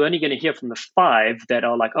 Generally, you're only going to hear from the 5 that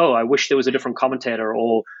are like, oh, I wish there was a different commentator,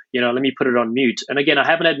 or, let me put it on mute. And again, I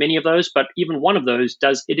haven't had many of those, but even one of those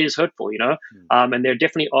it is hurtful, and there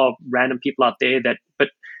definitely are random people out there but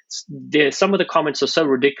some of the comments are so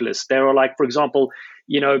ridiculous. They are like, for example,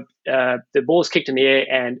 the ball's kicked in the air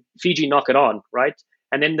and Fiji knock it on, right?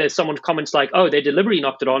 And then there's someone comments like, oh, they deliberately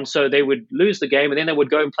knocked it on, so they would lose the game, and then they would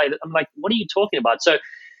go and play. I'm like, what are you talking about? So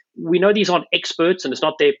we know these aren't experts and it's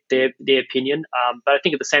not their opinion. But I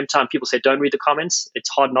think at the same time, people say, don't read the comments. It's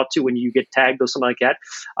hard not to when you get tagged or something like that.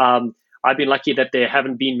 I've been lucky that there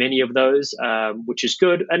haven't been many of those, which is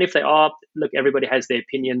good. And if they are, look, everybody has their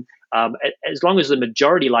opinion. As long as the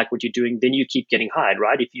majority like what you're doing, then you keep getting hired,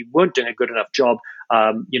 right? If you weren't doing a good enough job,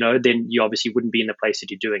 then you obviously wouldn't be in the place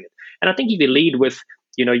that you're doing it. And I think if you lead with,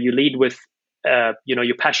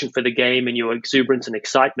 your passion for the game and your exuberance and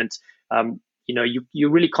excitement, you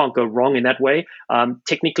really can't go wrong in that way.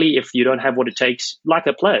 Technically, if you don't have what it takes, like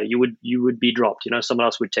a player, you would be dropped. Someone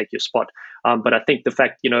else would take your spot. But I think the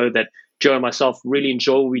fact, that Joe and myself really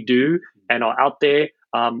enjoy what we do and are out there,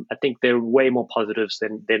 I think there are way more positives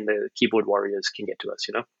than the keyboard warriors can get to us.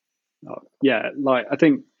 Yeah, like I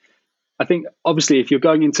think obviously if you're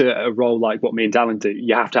going into a role like what me and Dallin do,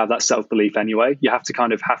 you have to have that self-belief anyway. You have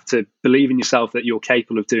to believe in yourself that you're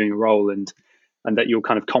capable of doing a role and that you're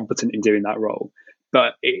kind of competent in doing that role.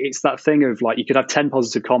 But it's that thing of like, you could have 10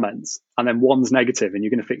 positive comments and then one's negative and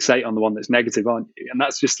you're going to fixate on the one that's negative, aren't you? And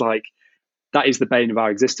that's just like, that is the bane of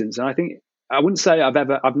our existence. And I wouldn't say I've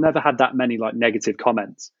never had that many like negative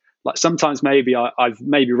comments. Like sometimes maybe I've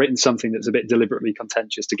maybe written something that's a bit deliberately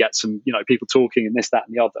contentious to get some, people talking and this, that,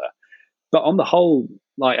 and the other. But on the whole,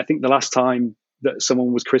 like I think the last time that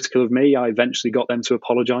someone was critical of me, I eventually got them to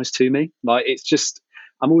apologize to me. Like it's just,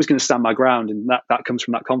 I'm always going to stand my ground, and that comes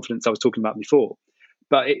from that confidence I was talking about before.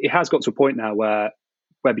 But it has got to a point now where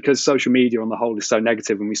because social media on the whole is so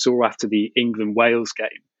negative, and we saw after the England-Wales game,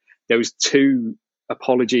 there was two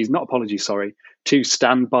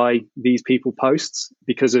stand by these people posts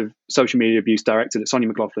because of social media abuse directed at Sonia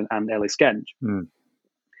McLaughlin and Ellis Genge. Mm.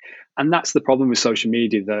 And that's the problem with social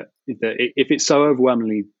media, that if it's so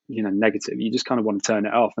overwhelmingly negative, you just kind of want to turn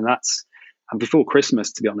it off. And before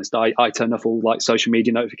Christmas, to be honest, I turned off all like social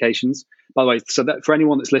media notifications. By the way, so that for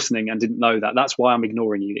anyone that's listening and didn't know that, that's why I'm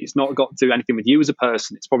ignoring you. It's not got to do anything with you as a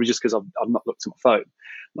person. It's probably just because I've not looked at my phone.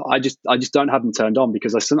 I just don't have them turned on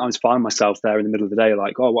because I sometimes find myself there in the middle of the day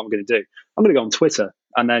like, oh, what am I going to do? I'm going to go on Twitter.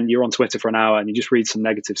 And then you're on Twitter for an hour and you just read some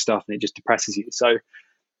negative stuff and it just depresses you. So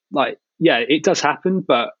like, yeah, it does happen,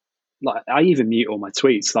 but like I even mute all my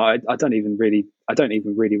tweets. Like I don't even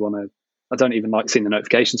like seeing the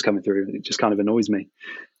notifications coming through. It just kind of annoys me.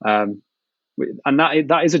 And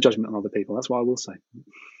that is a judgment on other people. That's what I will say.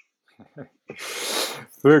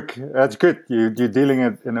 Look, that's good. You're dealing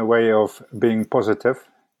it in a way of being positive,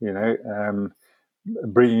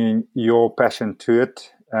 bringing your passion to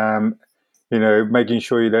it, making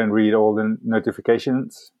sure you don't read all the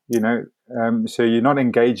notifications, so you're not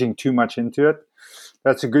engaging too much into it.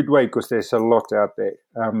 That's a good way because there's a lot out there.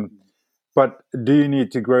 But do you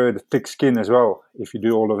need to grow a thick skin as well if you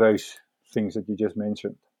do all of those things that you just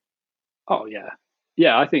mentioned? Oh yeah.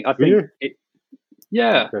 I think it,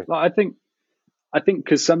 yeah. Okay. Like, I think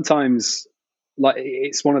because sometimes like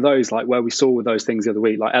it's one of those like where we saw with those things the other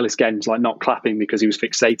week, like Ellis Genge like not clapping because he was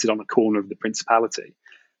fixated on a corner of the Principality,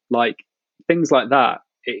 like things like that.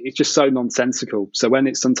 It's just so nonsensical. So when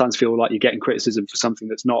it sometimes feels like you're getting criticism for something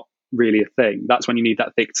that's not really a thing, that's when you need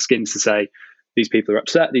that thick skin to say, these people are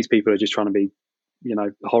upset. These people are just trying to be,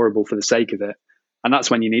 horrible for the sake of it. And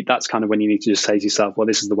that's when you need to just say to yourself, well,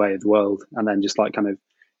 this is the way of the world. And then just like kind of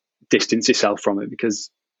distance yourself from it,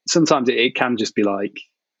 because sometimes it can just be like,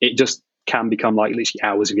 it just can become like literally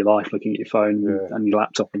hours of your life looking at your phone and your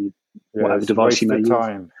laptop and whatever device you may use.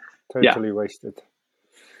 Totally wasted.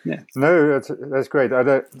 Yeah. No, that's great.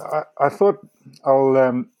 I thought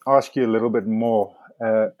I'll ask you a little bit more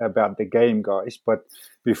about the game, guys. But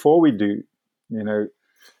before we do,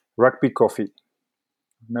 rugby coffee.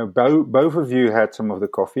 Now, both of you had some of the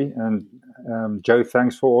coffee, and Joe,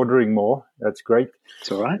 thanks for ordering more. That's great.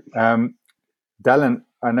 It's all right. Dallin,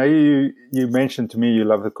 I know you mentioned to me you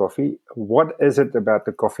love the coffee. What is it about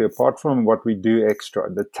the coffee, apart from what we do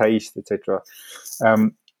extra, the taste, etc.?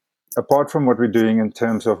 Apart from what we're doing in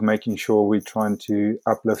terms of making sure we're trying to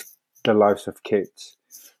uplift the lives of kids,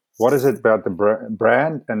 what is it about the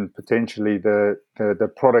brand and potentially the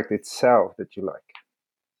product itself that you like?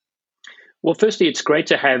 Well, firstly, it's great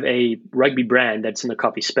to have a rugby brand that's in the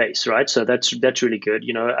coffee space, right? So that's really good.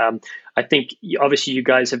 I think obviously you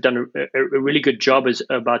guys have done a really good job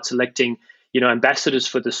about selecting, ambassadors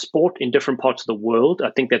for the sport in different parts of the world. I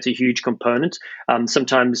think that's a huge component.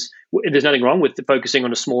 Sometimes there's nothing wrong with focusing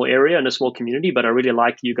on a small area and a small community, but I really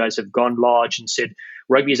like you guys have gone large and said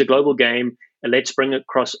rugby is a global game. And let's bring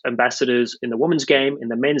across ambassadors in the women's game, in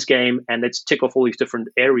the men's game, and let's tick off all these different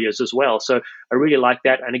areas as well. So I really like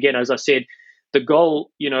that. And again, as I said, the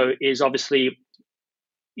goal, is obviously,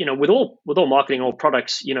 with all marketing, all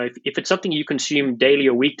products, if it's something you consume daily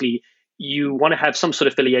or weekly, you want to have some sort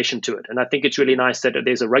of affiliation to it. And I think it's really nice that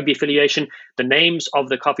there's a rugby affiliation. The names of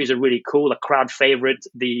the coffees are really cool. The crowd favorite,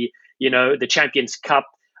 the Champions Cup.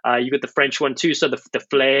 You got the French one too, so the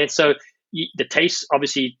flair. So the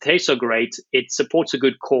tastes are great. It supports a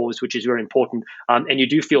good cause, which is very important, and you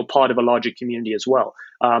do feel part of a larger community as well.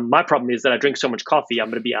 My problem is that I drink so much coffee, I'm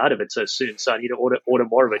going to be out of it so soon, so I need to order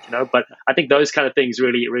more of it. But I think those kind of things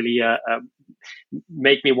really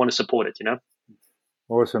make me want to support it.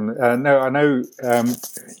 Awesome. No, I know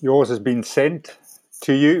yours has been sent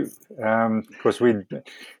to you because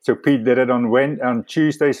so Pete did it on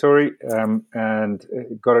Tuesday, and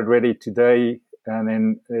got it ready today. And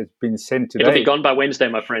then it's been sent today. It'll be gone by Wednesday,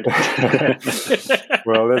 my friend.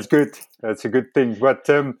 Well, that's good. That's a good thing. But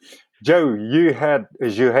Joe, you had a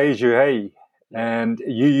Juhei, and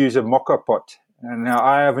you use a mocha pot. And now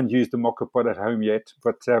I haven't used the mocha pot at home yet,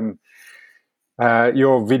 but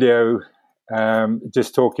your video,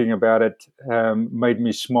 just talking about it, made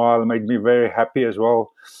me smile, made me very happy as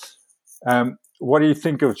well. What do you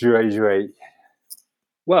think of Juhei?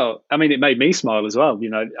 Well, I mean, it made me smile as well.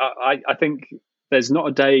 I think there's not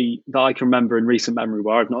a day that I can remember in recent memory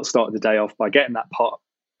where I've not started the day off by getting that pot.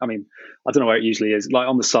 I mean, I don't know where it usually is, like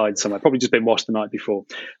on the side somewhere, probably just been washed the night before.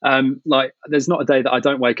 There's not a day that I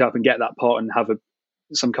don't wake up and get that pot and have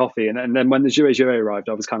some coffee. And then when the Juhei arrived,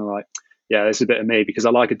 I was kind of like, yeah, this is a bit of me, because I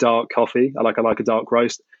like a dark coffee. I like a dark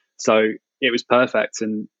roast. So it was perfect.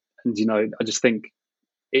 And I just think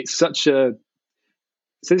it's such a,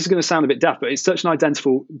 so this is going to sound a bit daft, but it's such an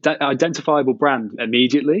identifiable brand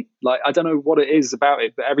immediately. Like, I don't know what it is about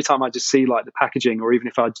it, but every time I just see like the packaging, or even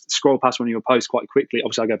if I scroll past one of your posts quite quickly,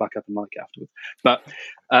 obviously I go back up and like it afterwards. But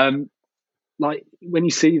like when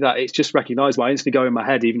you see that, it's just recognizable. I instantly go in my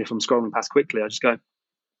head, even if I'm scrolling past quickly, I just go,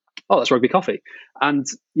 oh, that's rugby coffee. And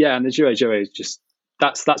yeah, and the Juhei is just,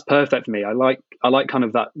 that's perfect for me. I like kind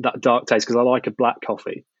of that dark taste, because I like a black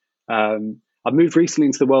coffee. I've moved recently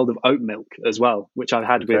into the world of oat milk as well, which I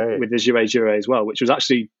had with the Juhei as well, which was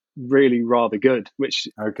actually really rather good, which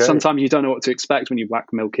sometimes you don't know what to expect when you whack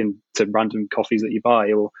milk into random coffees that you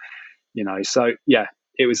buy, or, so yeah,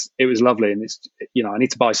 it was lovely. And it's, I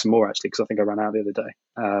need to buy some more actually, because I think I ran out the other day.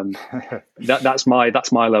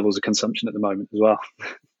 That's my levels of consumption at the moment as well.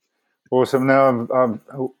 Awesome. Now,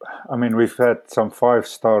 I mean, we've had some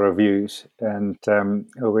 5-star reviews, and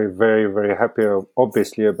we're very, very happy,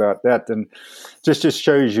 obviously, about that. And just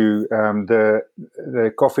shows you the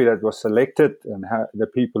coffee that was selected, and how the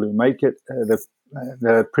people who make it,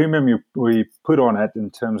 the premium we put on it in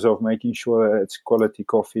terms of making sure that it's quality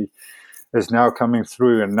coffee is now coming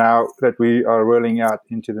through. And now that we are rolling out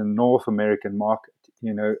into the North American market,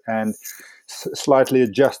 and slightly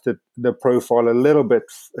adjusted the profile a little bit,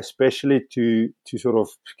 especially to sort of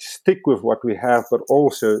stick with what we have, but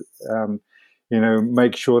also,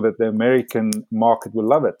 make sure that the American market will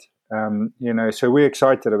love it. So we're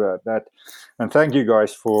excited about that. And thank you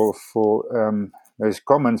guys for those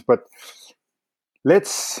comments. But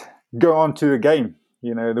let's go on to the game,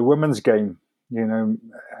 the women's game,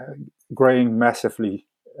 growing massively.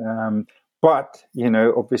 But,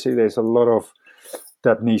 obviously there's a lot of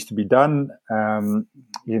that needs to be done,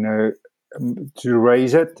 to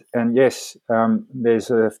raise it. And yes, there's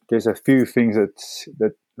a few things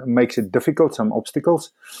that makes it difficult, some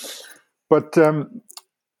obstacles. But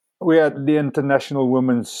we had the International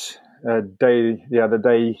Women's Day the other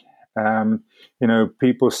day.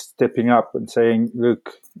 People stepping up and saying,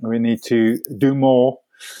 "Look, we need to do more."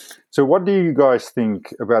 So, what do you guys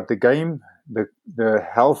think about the game, the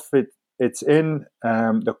health it's in,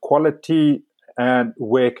 the quality? And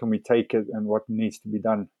where can we take it, and what needs to be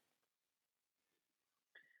done?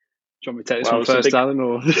 you want me to take this one first, Alan?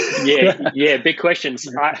 Or yeah, big questions.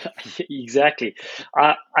 Exactly.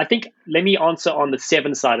 I think let me answer on the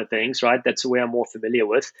 7 side of things. Right, that's where I'm more familiar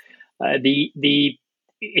with.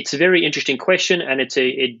 It's a very interesting question, and it's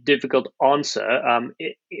a difficult answer.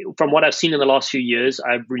 From what I've seen in the last few years,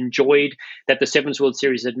 I've enjoyed that the Sevens World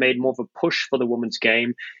Series had made more of a push for the women's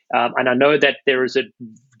game. And I know that there is a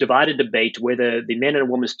divided debate whether the men and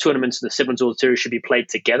women's tournaments in the Sevens World Series should be played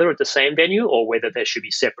together at the same venue or whether they should be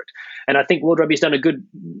separate. And I think World Rugby's done a good,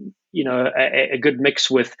 a good mix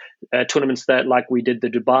with tournaments that, like we did the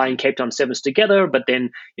Dubai and Cape Town Sevens together, but then,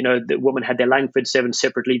 the women had their Langford Sevens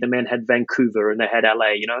separately, the men had Vancouver and they had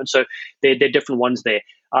LA, and so they're different ones there.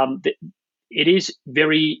 It is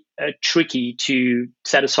very tricky to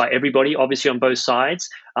satisfy everybody, obviously, on both sides.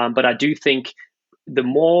 But I do think the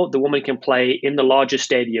more the women can play in the larger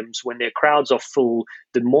stadiums when their crowds are full,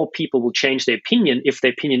 the more people will change their opinion if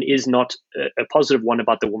their opinion is not a positive one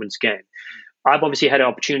about the women's game. I've obviously had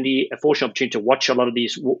a fortunate opportunity to watch a lot of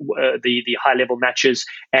these, the high level matches,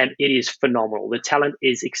 and it is phenomenal. The talent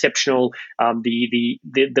is exceptional. The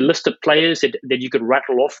list of players that you could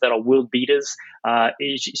rattle off that are world beaters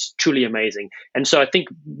is truly amazing. And so I think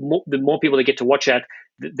the more people that get to watch that,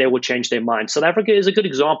 they will change their mind. South Africa is a good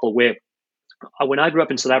example where when I grew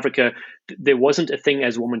up in South Africa, there wasn't a thing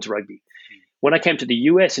as women's rugby. When I came to the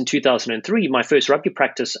US in 2003, my first rugby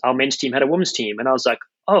practice, our men's team had a women's team. And I was like,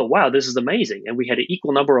 oh, wow, this is amazing. And we had an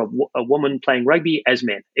equal number of women playing rugby as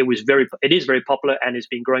men. It is very popular and has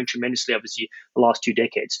been growing tremendously, obviously, the last 2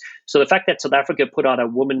 decades. So the fact that South Africa put out a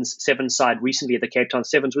women's sevens side recently at the Cape Town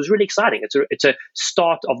Sevens was really exciting. It's a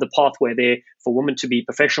start of the pathway there for women to be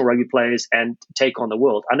professional rugby players and take on the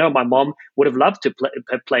world. I know my mom would have loved to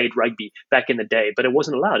have played rugby back in the day, but it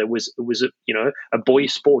wasn't allowed. It was a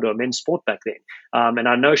boys' sport or a men's sport back then. And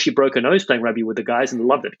I know she broke her nose playing rugby with the guys and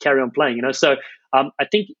loved it. Carry on playing, So I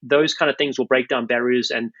think those kind of things will break down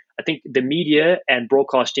barriers, and I think the media and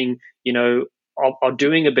broadcasting, are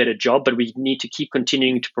doing a better job. But we need to keep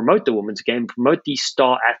continuing to promote the women's game, promote these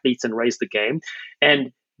star athletes, and raise the game,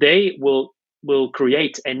 and they will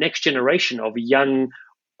create a next generation of young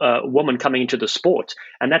woman coming into the sport.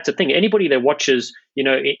 And that's the thing. Anybody that watches, in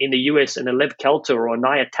the US, and a Lev Kelter or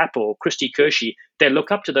Naya Tapper or Christy Kershey, they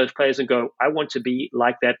look up to those players and go, I want to be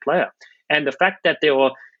like that player. And the fact that there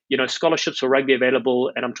are scholarships for rugby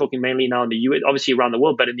available, and I'm talking mainly now in the US, obviously around the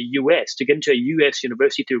world, but in the US, to get into a US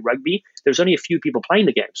university through rugby, there's only a few people playing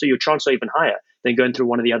the game. So your chances are even higher than going through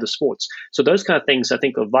one of the other sports. So those kind of things I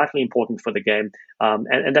think are vitally important for the game.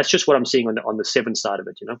 And that's just what I'm seeing on the seven side of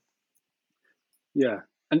it, Yeah.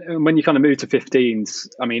 And when you kind of move to 15s,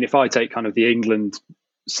 I mean, if I take kind of the England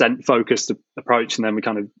focused approach and then we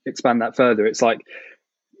kind of expand that further, it's like,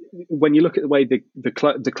 when you look at the way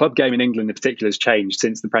the club game in England in particular has changed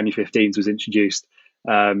since the Premier 15s was introduced,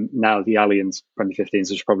 now the Allianz Premier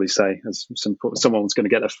 15s, I should probably say, as someone's going to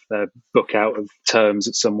get their book out of terms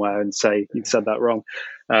at somewhere and say, you said that wrong.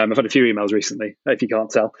 I've had a few emails recently, if you can't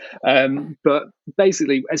tell. But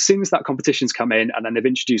basically, as soon as that competition's come in and then they've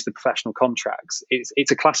introduced the professional contracts,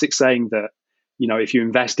 it's a classic saying that, if you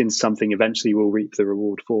invest in something, eventually you will reap the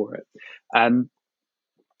reward for it.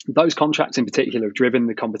 Those contracts in particular have driven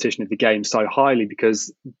the competition of the game so highly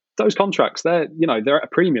because those contracts, they're at a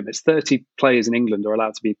premium. It's 30 players in England are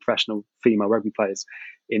allowed to be professional female rugby players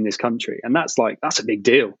in this country. And that's a big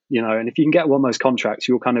deal, and if you can get one of those contracts,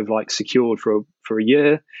 you're kind of like secured for a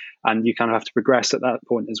year, and you kind of have to progress at that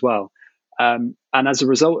point as well. And as a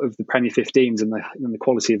result of the Premier 15s and the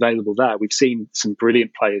quality available there, we've seen some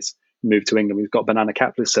brilliant players move to England. We've got Banana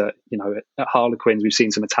Caplis at Harlequins. We've seen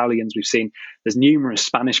some Italians. There's numerous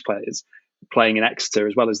Spanish players playing in Exeter,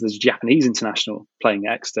 as well as there's Japanese international playing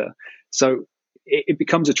at Exeter. So it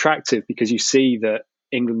becomes attractive because you see that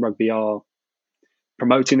England Rugby are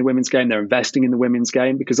promoting the women's game. They're investing in the women's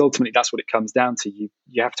game because ultimately that's what it comes down to.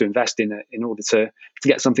 You have to invest in it in order to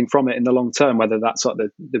get something from it in the long term, whether that's at the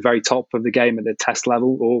very top of the game at the test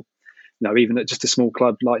level or even at just a small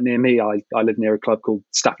club like near me. I live near a club called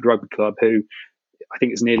Stafford Rugby Club, who I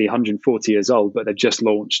think is nearly 140 years old, but they've just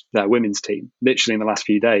launched their women's team literally in the last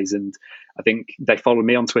few days. And I think they followed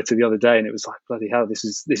me on Twitter the other day, and it was like, bloody hell, this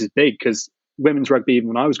is big, because women's rugby, even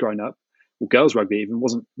when I was growing up, or girls rugby even,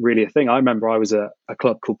 wasn't really a thing. I remember I was at a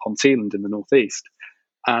club called Ponteland in the northeast,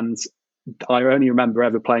 and I only remember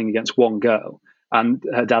ever playing against one girl, and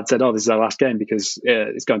her dad said, "Oh, this is our last game because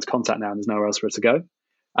it's going to contact now, and there's nowhere else for her to go."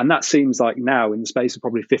 And that seems like now, in the space of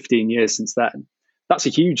probably 15 years since then, that's a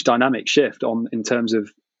huge dynamic shift in terms of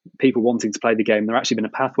people wanting to play the game. There actually been a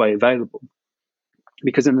pathway available,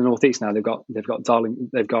 because in the northeast now they've got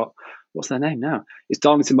what's their name now? It's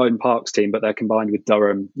Darlington Moden Park's team, but they're combined with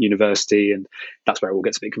Durham University, and that's where it all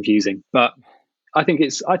gets a bit confusing. But I think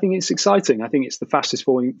it's exciting. I think it's the fastest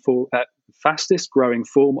growing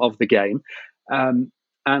form of the game, and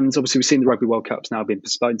obviously we've seen the Rugby World Cup's now been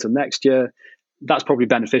postponed until next year. That's probably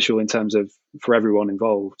beneficial in terms of for everyone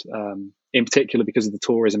involved, in particular because of the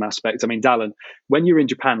tourism aspect. I mean, Dallin, when you were in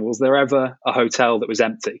Japan, was there ever a hotel that was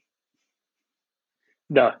empty?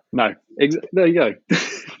 No. There you go.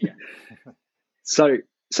 So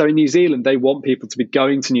in New Zealand, they want people to be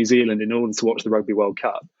going to New Zealand in order to watch the Rugby World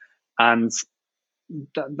Cup, and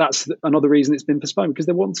that's another reason it's been postponed, because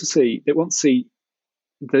they want to see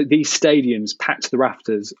these stadiums packed to the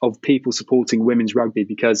rafters of people supporting women's rugby.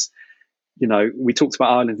 Because we talked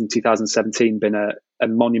about Ireland in 2017 being a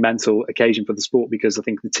monumental occasion for the sport, because I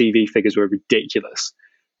think the TV figures were ridiculous,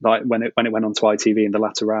 like when it went on to ITV in the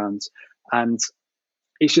latter rounds. And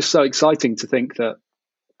it's just so exciting to think that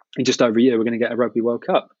in just over a year we're going to get a Rugby World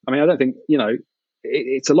Cup. I mean, I don't think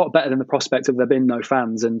it's a lot better than the prospect of there being no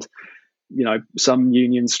fans and some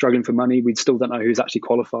unions struggling for money. We still don't know who's actually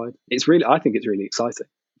qualified. I think it's really exciting.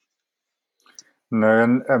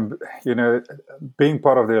 No, and being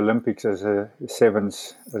part of the Olympics as a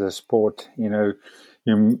sevens as a sport, you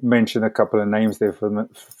mentioned a couple of names there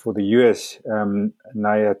for the US,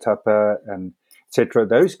 Naya Tapa and etc.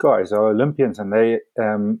 Those guys are Olympians, and they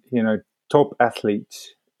top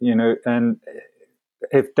athletes, and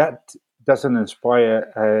if that doesn't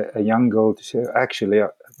inspire a young girl to say, actually,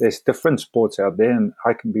 there's different sports out there and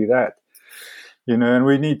I can be that, and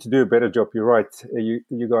we need to do a better job. You're right.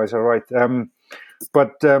 You guys are right.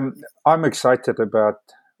 But I'm excited about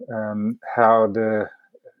how the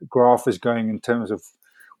graph is going in terms of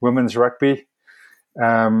women's rugby.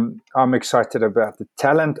 I'm excited about the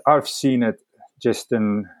talent. I've seen it just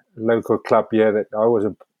in a local club here that I was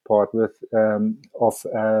a part with of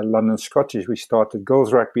London Scottish. We started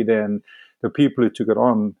girls rugby there, and the people who took it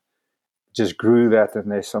on just grew that, and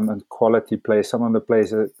there's some quality players, some of the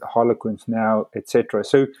players at Harlequins now, etc.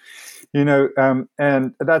 So,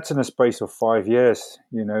 and that's in a space of 5 years,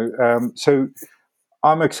 so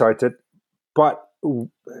I'm excited, but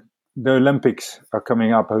the Olympics are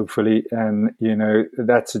coming up, hopefully, and,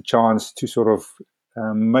 that's a chance to sort of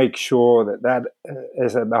make sure that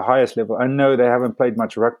is at the highest level. I know they haven't played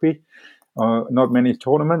much rugby, not many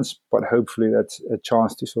tournaments, but hopefully that's a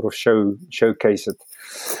chance to sort of showcase it.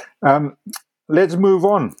 Let's move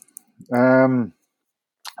on.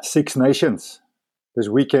 Six Nations this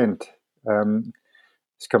weekend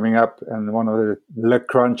is coming up, and one of the leg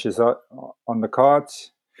crunches on the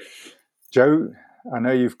cards. Joe, I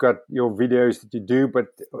know you've got your videos that you do, but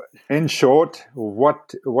in short,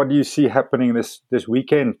 what do you see happening this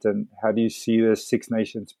weekend, and how do you see the Six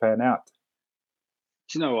Nations pan out?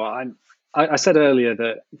 Do you know what? I said earlier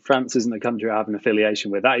that France isn't a country I have an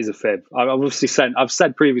affiliation with. That is a fib. I've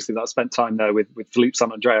said previously that I've spent time there with Philippe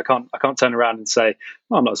Saint-André. I can't turn around and say,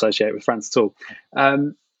 well, I'm not associated with France at all.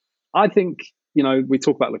 I think, we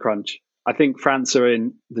talk about Le Crunch. I think France are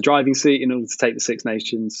in the driving seat in order to take the Six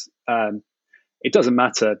Nations. It doesn't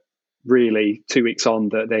matter really 2 weeks on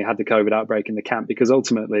that they had the COVID outbreak in the camp, because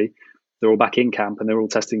ultimately they're all back in camp and they're all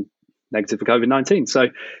testing negative for COVID-19. So,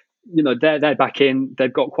 they're back in.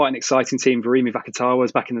 They've got quite an exciting team. Verimi Vakatawa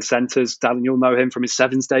is back in the centres. Dallin, you'll know him from his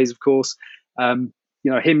sevens days, of course. Him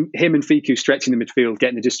and Fiku stretching the midfield,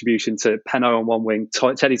 getting the distribution to Penaud on one wing,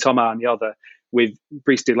 Teddy Thomas on the other, with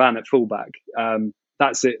Brice Dulin at fullback.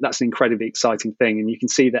 That's it. That's an incredibly exciting thing. And you can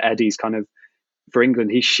see that Eddie's kind of, for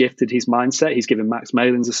England, he's shifted his mindset. He's given Max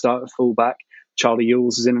Malins a start at fullback. Charlie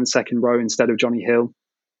Ewels is in the second row instead of Johnny Hill.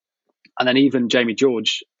 And then even Jamie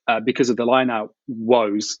George, because of the line-out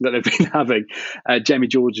woes that they've been having, Jamie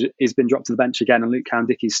George has been dropped to the bench again, and Luke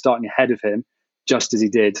Cowan-Dickey's starting ahead of him, just as he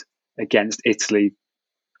did against Italy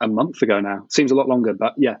a month ago now. Seems a lot longer,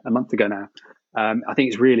 but yeah, a month ago now. I think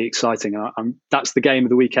it's really exciting. That's the game of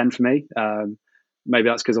the weekend for me. Maybe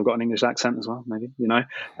that's because I've got an English accent as well, maybe,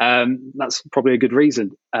 that's probably a good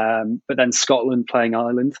reason. But then Scotland playing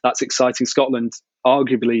Ireland, that's exciting. Scotland,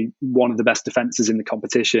 arguably one of the best defences in the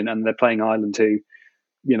competition, and they're playing Ireland who,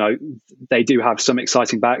 they do have some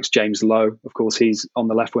exciting backs. James Lowe, of course, he's on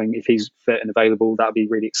the left wing. If he's fit and available, that'd be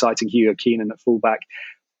really exciting. Hugo Keenan at fullback.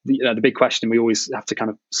 The big question we always have to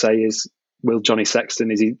kind of say is, will Johnny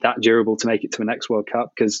Sexton, is he that durable to make it to the next World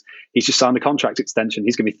Cup? Because he's just signed a contract extension.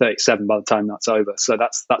 He's going to be 37 by the time that's over. So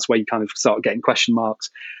that's where you kind of start getting question marks.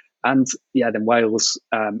 And yeah, then Wales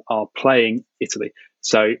are playing Italy.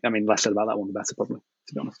 So, I mean, less said about that one, the better, probably,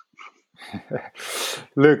 to be honest.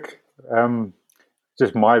 Look,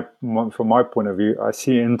 just from my point of view, I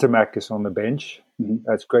see Intermac is on the bench. Mm-hmm.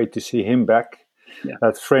 That's great to see him back.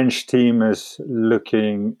 that French team is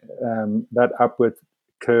looking that upward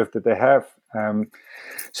curve that they have.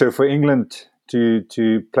 So for England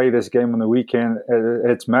to play this game on the weekend,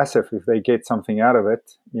 it's massive. If they get something out of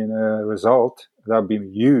it, a result, that'd be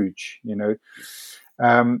huge,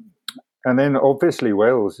 And then obviously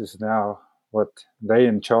Wales is now they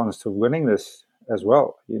in chance of winning this as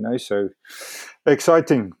well, So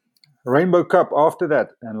exciting. Rainbow Cup after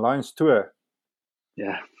that, and Lions Tour.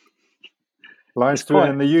 Yeah. Lions Tour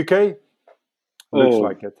in the UK? Looks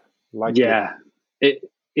like it. Yeah.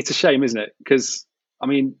 It's a shame, isn't it? Because,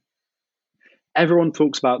 everyone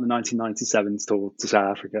talks about the 1997 tour to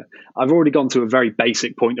South Africa. I've already gone to a very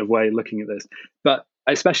basic point of way of looking at this. But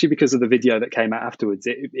especially because of the video that came out afterwards,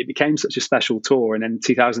 it became such a special tour. And then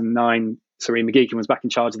 2009, Serene McGeechan was back in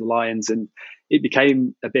charge of the Lions, and it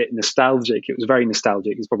became a bit nostalgic. It was very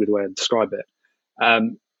nostalgic, is probably the way I'd describe it.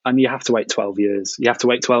 And you have to wait 12 years. You have to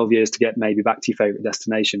wait 12 years to get maybe back to your favourite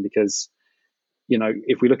destination because,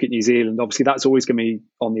 if we look at New Zealand, obviously that's always going to be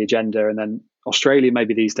on the agenda. And then Australia,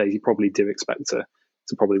 maybe these days, you probably do expect to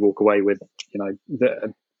probably walk away with,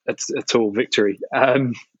 a tour victory.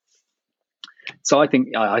 So I think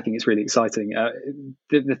it's really exciting.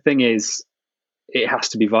 The thing is, it has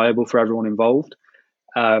to be viable for everyone involved,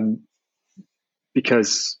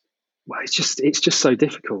 because it's just so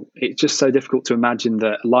difficult. It's just so difficult to imagine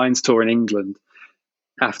that a Lions Tour in England,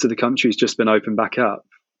 after the country's just been opened back up,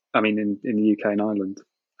 in the UK and Ireland.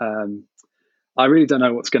 I really don't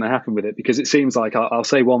know what's going to happen with it, because it seems like I'll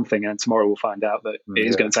say one thing and tomorrow we'll find out that it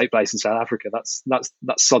is going to take place in South Africa. That's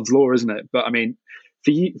sod's law, isn't it? But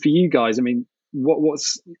for you guys,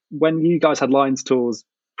 what's when you guys had Lions Tours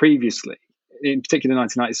previously, in particular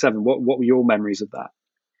 1997, what were your memories of that?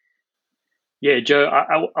 Yeah, Joe,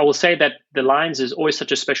 I will say that the Lions is always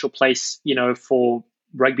such a special place, for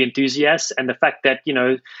rugby enthusiasts, and the fact that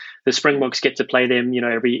the Springboks get to play them,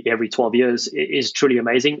 every 12 years is truly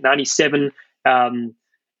amazing. 97,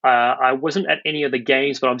 I wasn't at any of the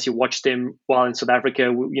games, but obviously watched them while in South Africa.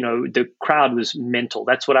 The crowd was mental.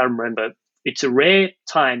 That's what I remember. It's a rare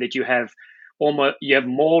time that you have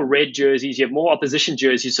more red jerseys, you have more opposition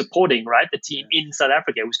jerseys supporting, right, the team in South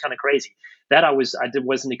Africa. It was kind of crazy. That I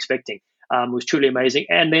wasn't expecting. It was truly amazing.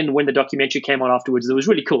 And then when the documentary came on afterwards, it was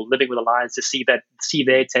really cool living with the Lions to see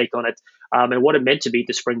their take on it, and what it meant to beat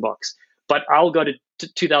the Springboks. But I'll go to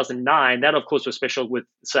 2009. That, of course, was special with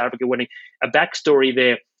South Africa winning. A backstory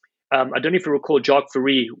there. I don't know if you recall Jacques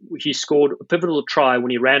Fourie. He scored a pivotal try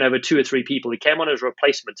when he ran over 2 or 3 people. He came on as a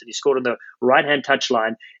replacement, and he scored on the right-hand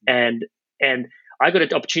touchline. And I got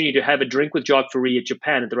an opportunity to have a drink with Jacques Fourie at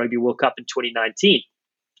Japan at the Rugby World Cup in 2019.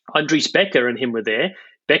 Andries Becker and him were there.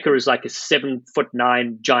 Becker is like a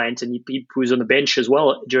 7'9" giant, and he was on the bench as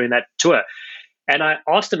well during that tour. And I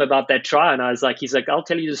asked him about that try, and he's like, I'll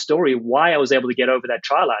tell you the story why I was able to get over that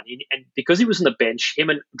try line. And because he was on the bench, him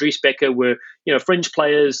and Andries Becker were, fringe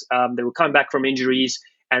players. They were coming back from injuries,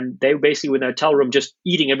 and they were basically in the hotel room just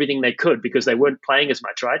eating everything they could because they weren't playing as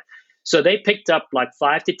much, right? So they picked up like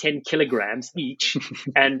 5 to 10 kilograms each,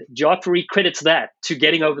 and Jacques Fourie credits that to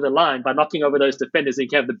getting over the line by knocking over those defenders. And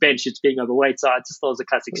you have the bench just being overweight. So I just thought it was a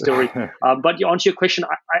classic story. But to answer your question,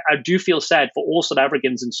 I do feel sad for all South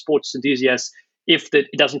Africans and sports enthusiasts if it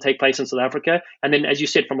doesn't take place in South Africa. And then, as you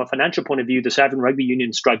said, from a financial point of view, the South African Rugby Union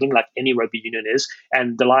is struggling like any rugby union is,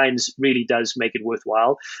 and the Lions really does make it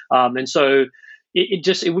worthwhile. And so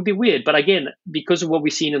it would be weird. But again, because of what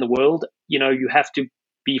we've seen in the world, you have to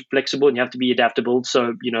be flexible and you have to be adaptable.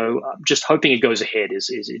 So, just hoping it goes ahead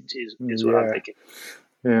is what I'm thinking.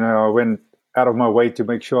 I went out of my way to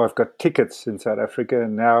make sure I've got tickets in South Africa,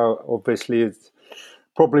 and now obviously it's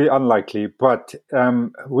probably unlikely, but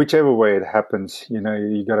whichever way it happens, you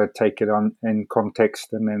got to take it on in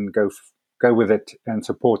context and then go with it and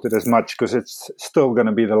support it as much, because it's still going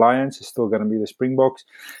to be the Lions, it's still going to be the Springboks.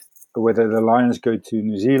 Whether the Lions go to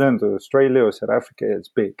New Zealand or Australia or South Africa, it's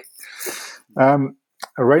big.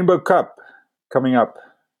 A Rainbow Cup coming up,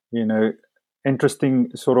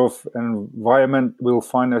 interesting sort of environment we'll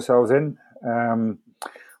find ourselves in.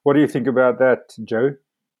 What do you think about that, Joe?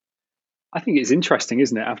 I think it's interesting,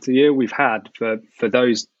 isn't it? After the year we've had for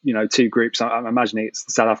those, 2 groups, I'm imagining it's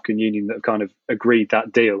the South African Union that have kind of agreed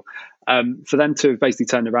that deal. For them to basically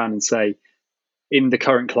turn around and say, in the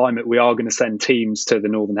current climate, we are going to send teams to the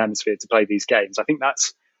Northern Hemisphere to play these games. I think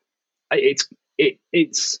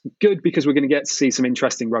it's good because we're going to get to see some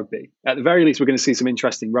interesting rugby. At the very least, we're going to see some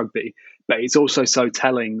interesting rugby, but it's also so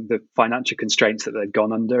telling the financial constraints that they've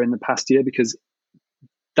gone under in the past year, because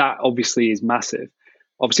that obviously is massive.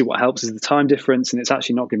 Obviously, what helps is the time difference, and it's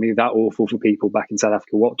actually not going to be that awful for people back in South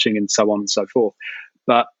Africa watching, and so on and so forth.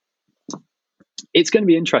 But it's going to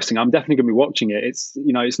be interesting. I'm definitely going to be watching it. It's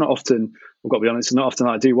it's not often. I've got to be honest. It's not often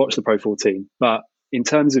that I do watch the Pro 14, but in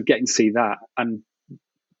terms of getting to see that, and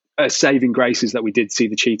saving grace is that we did see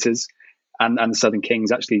the Cheetahs and the Southern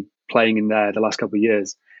Kings actually playing in there the last couple of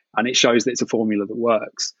years, and it shows that it's a formula that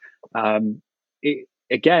works.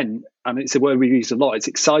 Again, and it's a word we use a lot. It's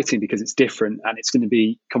exciting because it's different and it's going to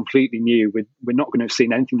be completely new. We're not going to have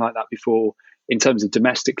seen anything like that before in terms of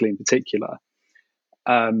domestically in particular.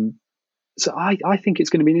 So I think it's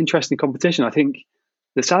going to be an interesting competition. I think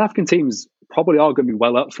the South African teams probably are going to be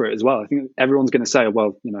well up for it as well. I think everyone's going to say,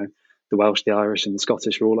 well, the Welsh, the Irish and the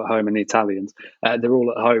Scottish are all at home, and the Italians, they're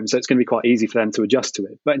all at home. So it's going to be quite easy for them to adjust to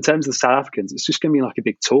it. But in terms of the South Africans, it's just going to be like a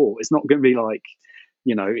big tour. It's not going to be like,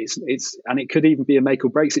 and it could even be a make or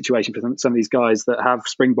break situation for some of these guys that have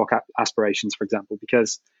Springbok aspirations, for example,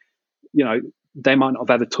 because, they might not have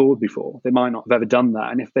ever toured before. They might not have ever done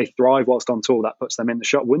that. And if they thrive whilst on tour, that puts them in the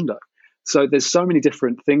shop window. So there's so many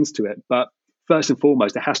different things to it. But first and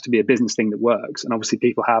foremost, it has to be a business thing that works. And obviously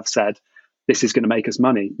people have said, this is going to make us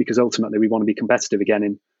money, because ultimately we want to be competitive again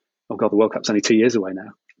in, the World Cup's only 2 years away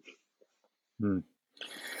now.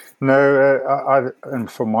 No, and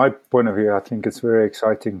from my point of view, I think it's very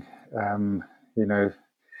exciting.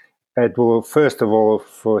 It will, first of all,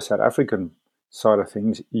 for South African side of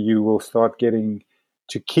things, you will start getting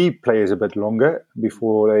to keep players a bit longer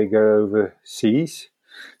before they go overseas.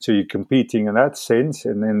 So you're competing in that sense,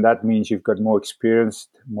 and then that means you've got more experienced,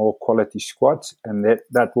 more quality squads, and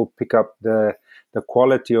that will pick up the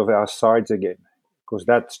quality of our sides again, because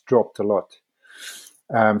that's dropped a lot.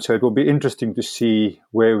 So it will be interesting to see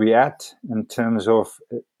where we're at in terms of,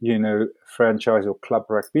 franchise or club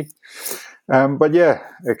rugby. But yeah,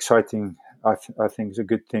 exciting. I think it's a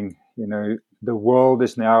good thing. The world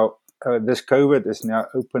is now, this COVID has now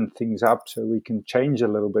opened things up, so we can change a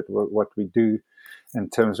little bit what we do in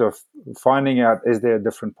terms of finding out, is there a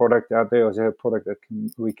different product out there, or is there a product that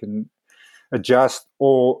we can adjust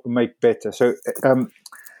or make better? So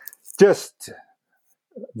just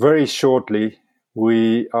very shortly,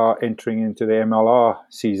 we are entering into the MLR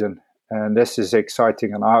season, and this is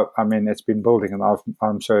exciting. And I mean, it's been building, and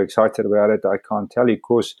I'm so excited about it. I can't tell you,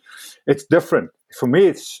 because it's different. For me,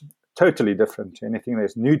 it's totally different. Anything,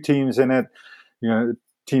 there's new teams in it.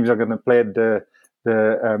 Teams are going to play at the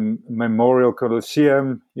Memorial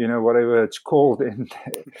Coliseum, whatever it's called in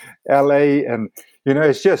LA, and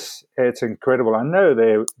it's incredible. I know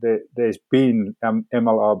there's been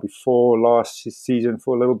MLR before, last season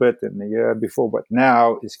for a little bit and the year before, but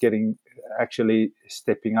now it's getting actually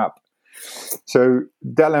stepping up. So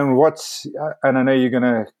Dallin, and I know you're going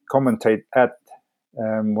to commentate at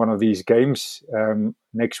one of these games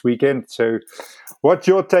next weekend. So what's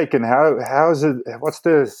your take, and how's it? What's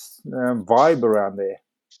the vibe around there?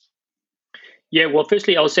 Yeah, well,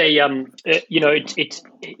 firstly, I'll say, it's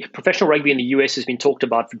professional rugby in the US has been talked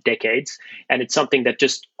about for decades, and it's something that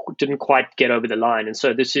just didn't quite get over the line. And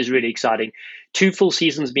so this is really exciting. 2 full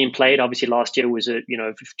seasons being played. Obviously, last year was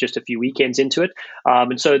just a few weekends into it,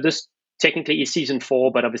 and so this technically is season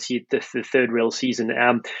 4, but obviously the third real season.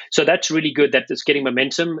 So that's really good that it's getting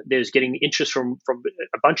momentum. There's getting interest from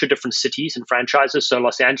a bunch of different cities and franchises. So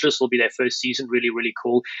Los Angeles will be their first season, really, really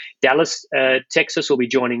cool. Dallas, Texas will be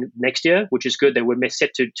joining next year, which is good. They were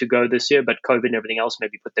set to go this year, but COVID and everything else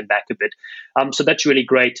maybe put them back a bit. So that's really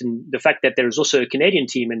great. And the fact that there's also a Canadian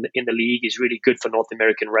team in the league is really good for North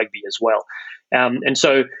American rugby as well. And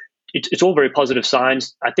so it's all very positive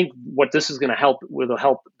signs. I think what this is going to help will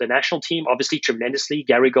help the national team, obviously, tremendously.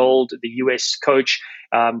 Gary Gold, the US coach,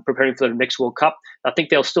 preparing for the next World Cup. I think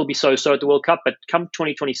they'll still be so-so at the World Cup, but come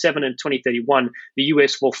 2027 and 2031, the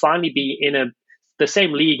US will finally be in the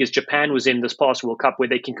same league as Japan was in this past World Cup, where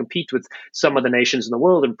they can compete with some of the nations in the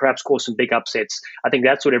world and perhaps cause some big upsets. I think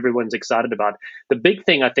that's what everyone's excited about. The big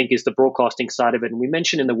thing, I think, is the broadcasting side of it. And we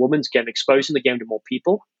mentioned in the women's game, exposing the game to more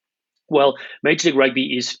people. Well, Major League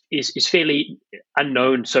Rugby is fairly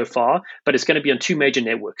unknown so far, but it's going to be on 2 major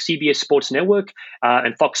networks, CBS Sports Network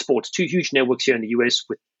and Fox Sports, 2 huge networks here in the US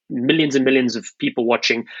with millions and millions of people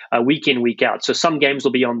watching week in, week out. So some games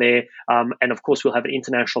will be on there. And of course, we'll have an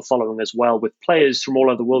international following as well, with players from all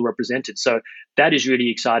over the world represented. So that is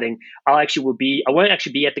really exciting. I won't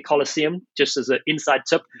actually be at the Coliseum, just as an inside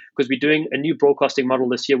tip, because we're doing a new broadcasting model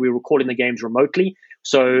this year. We're recording the games remotely.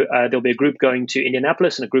 So there'll be a group going to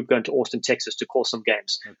Indianapolis and a group going to Austin, Texas to call some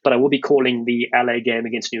games. But I will be calling the LA game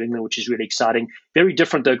against New England, which is really exciting. Very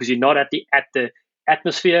different though, because you're not at the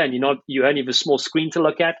atmosphere, and you only have a small screen to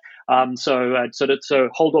look at. So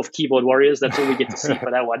hold off keyboard warriors. That's all we get to see for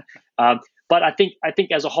that one. But I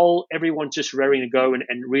think as a whole, everyone's just raring to go and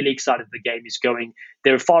really excited the game is going.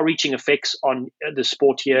 There are far-reaching effects on the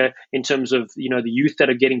sport here in terms of the youth that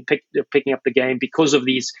are picking up the game because of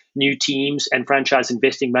these new teams and franchise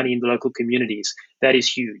investing money in the local communities. That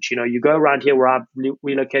is huge. You go around here where I've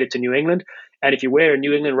relocated to New England, and if you wear a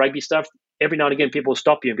New England rugby stuff, every now and again people will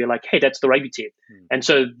stop you and be like, hey, that's the rugby team. And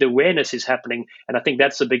so the awareness is happening, and I think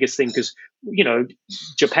that's the biggest thing because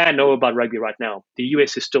Japan know about rugby right now. The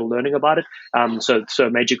US is still learning about it. So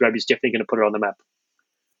Major Rugby is definitely going to put it on the map.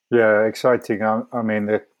 Yeah, exciting. I mean,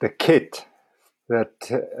 the kit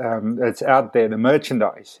that's out there, the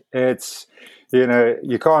merchandise, it's,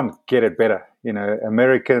 you can't get it better.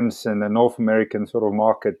 Americans and the North American sort of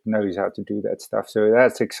market knows how to do that stuff. So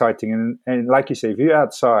that's exciting. And like you say, if you're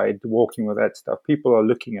outside walking with that stuff, people are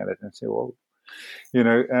looking at it and say, well,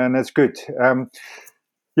 and that's good.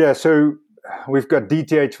 So we've got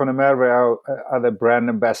DTH van der Merwe, our other brand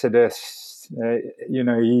ambassadors.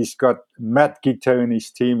 He's got Matt Guiteau in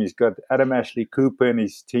his team. He's got Adam Ashley Cooper in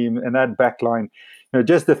his team, and that backline.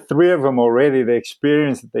 Just the three of them already, the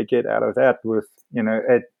experience that they get out of that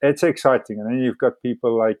it's exciting. And then you've got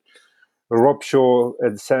people like Rob Shaw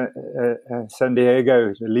at San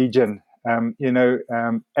Diego, the Legion,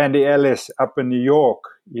 Andy Ellis up in New York,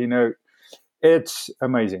 it's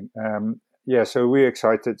amazing. So we're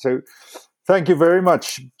excited. So thank you very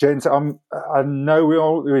much, gents. I know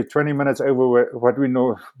we're 20 minutes over what we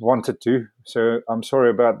wanted to, so I'm sorry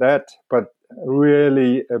about that. But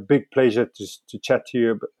really a big pleasure to chat to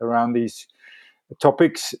you around these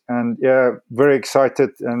topics. And very excited.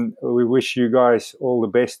 And we wish you guys all the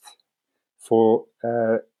best for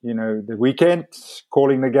the weekend,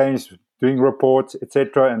 calling the games, doing reports,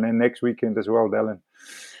 etc. And then next weekend as well, Dallin.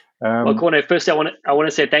 Well, Corné, first I want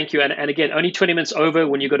to say thank you. And again, only 20 minutes over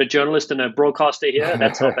when you've got a journalist and a broadcaster here.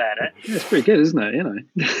 That's not bad, eh? It's pretty good, isn't it?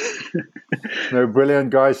 No,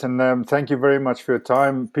 brilliant, guys. And thank you very much for your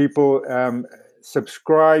time. People,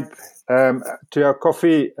 subscribe to our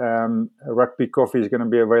coffee. Rugby Coffee is going to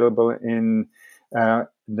be available in the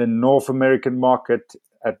North American market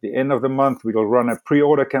at the end of the month. We'll run a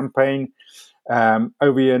pre-order campaign.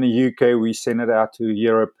 Over here in the UK, we send it out to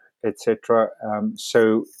Europe, etc.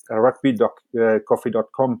 So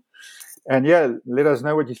rugbycoffee.com. And let us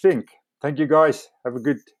know what you think. Thank you, guys. Have a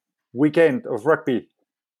good weekend of rugby.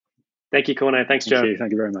 Thank you, Corné. Thanks, Joe.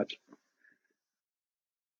 Thank you very much.